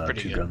 TFG it's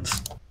pretty 2 good.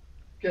 guns.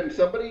 Can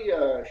somebody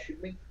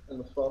shoot me in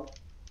the phone?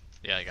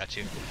 Yeah, I got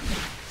you.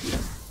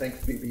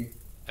 Thanks, BB.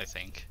 I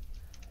think.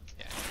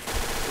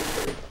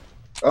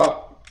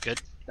 Oh,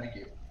 Good. thank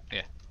you.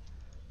 Yeah.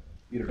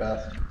 You're the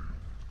best.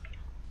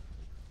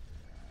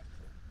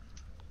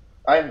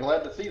 I am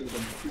glad to see that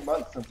in 2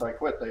 months since I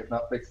quit, they have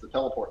not fixed the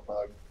teleport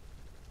bug.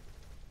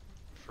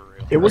 For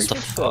real. It was What the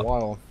fixed for a fuck?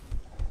 while.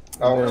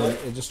 Oh, And then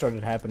really? It just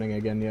started happening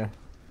again, yeah.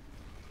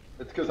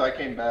 It's because I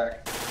came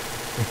back.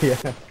 Yeah.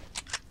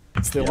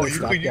 It's the Oh, only you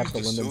could use stopgap the the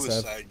Lindens have.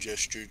 suicide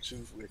gesture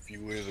too if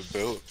you wear the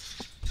belt.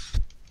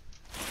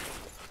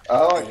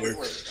 Oh, I It should wear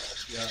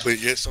works. the belt, But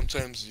yeah,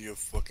 sometimes you'll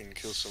fucking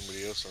kill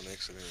somebody else on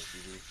accident if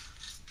you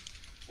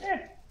do.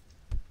 yeah.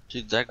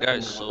 Dude, that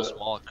guy's so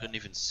small, I couldn't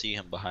even see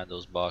him behind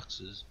those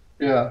boxes.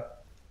 Yeah.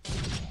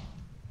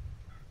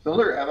 Some of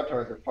their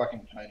avatars are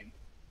fucking tiny.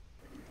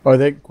 Are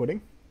they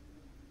quitting?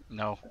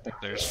 No,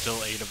 there's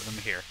still 8 of them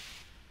here.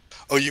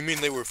 Oh, you mean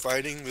they were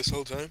fighting this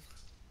whole time?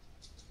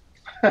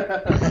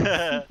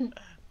 That's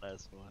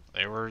one.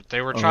 They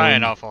were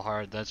trying awful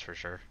hard, that's for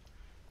sure.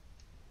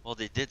 Well,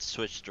 they did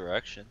switch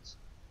directions.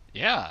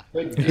 Yeah,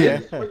 They did Yeah.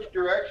 switch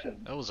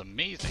directions. that was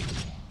amazing.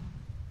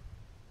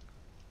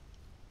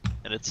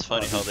 And it's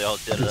funny how they all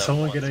did it Did at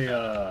someone once. get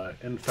a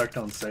infect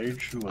on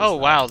Sage? Who was Oh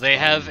that? wow, they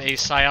have a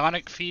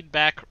psionic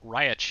feedback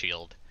riot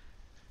shield.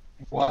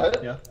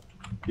 What? Yeah.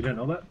 You didn't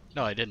know that?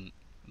 No, I didn't.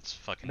 It's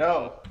fucking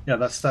No. Yeah,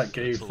 that's that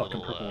gay It's a fucking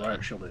little, purple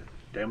riot shield that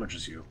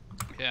damages you.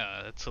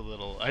 Yeah, it's a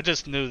little. I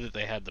just knew that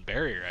they had the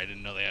barrier. I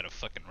didn't know they had a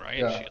fucking riot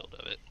Yeah. shield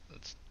of it.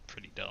 That's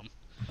pretty dumb.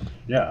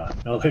 Yeah,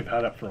 no, they've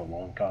had it for a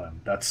long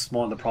time. That's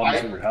one of the problems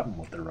I- we were having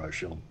with their riot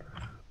shield.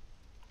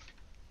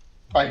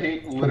 I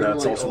hate And literally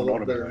that's also an all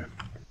of auto their...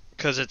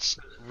 Because it's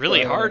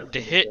really hard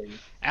to hit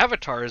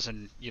avatars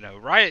and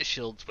riot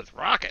shields with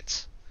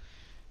rockets.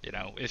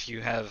 If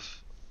you have,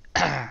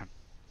 I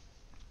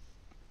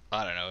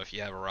don't know, if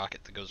you have a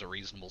rocket that goes a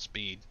reasonable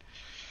speed.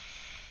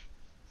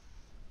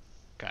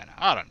 Kinda,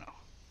 I don't know.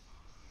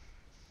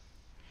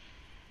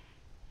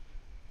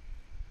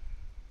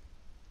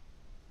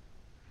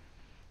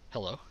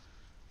 Hello.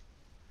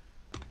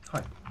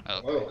 Hi.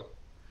 Oh. Whoa.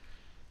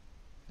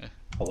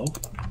 Hello?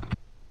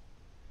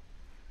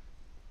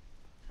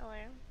 Hello.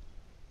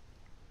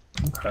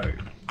 Okay.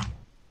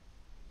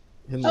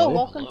 Hello. Oh,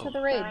 welcome to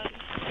the raid.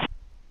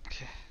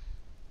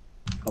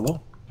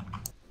 Hello?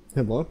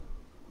 Hello.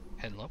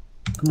 Hello.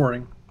 Good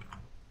morning.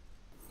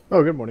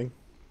 Oh, good morning.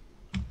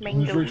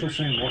 Who's Rachel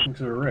saying welcome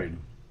to the raid?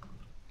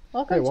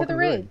 Welcome Hey, to welcome the to the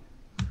raid.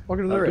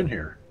 Welcome to the I've raid. been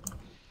here.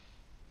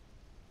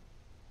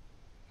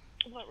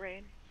 What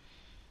raid?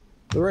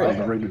 The The raid.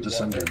 raid of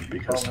Descended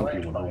because Toki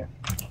went home.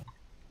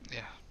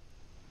 Yeah.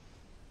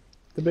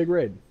 The big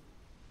raid.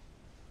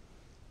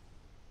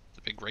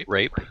 The big rape.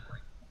 Rape?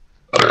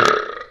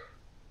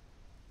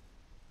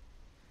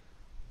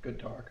 Good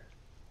talk.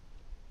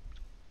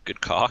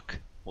 Good cock?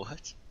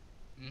 What?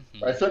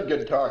 I said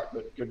good talk,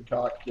 but good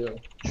talk too.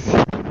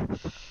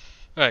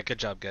 Alright, good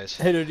job, guys.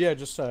 Hey, dude. Yeah,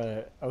 just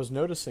I was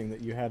noticing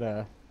that you had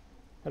a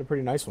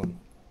pretty nice one.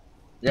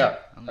 Yeah,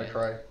 Oh, I yeah.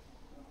 try.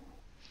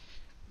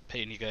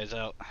 Paying you guys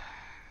out.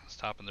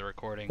 Stopping the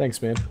recording.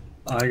 Thanks, man.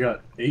 I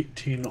got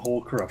 18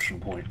 whole corruption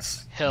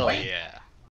points. Hell yeah.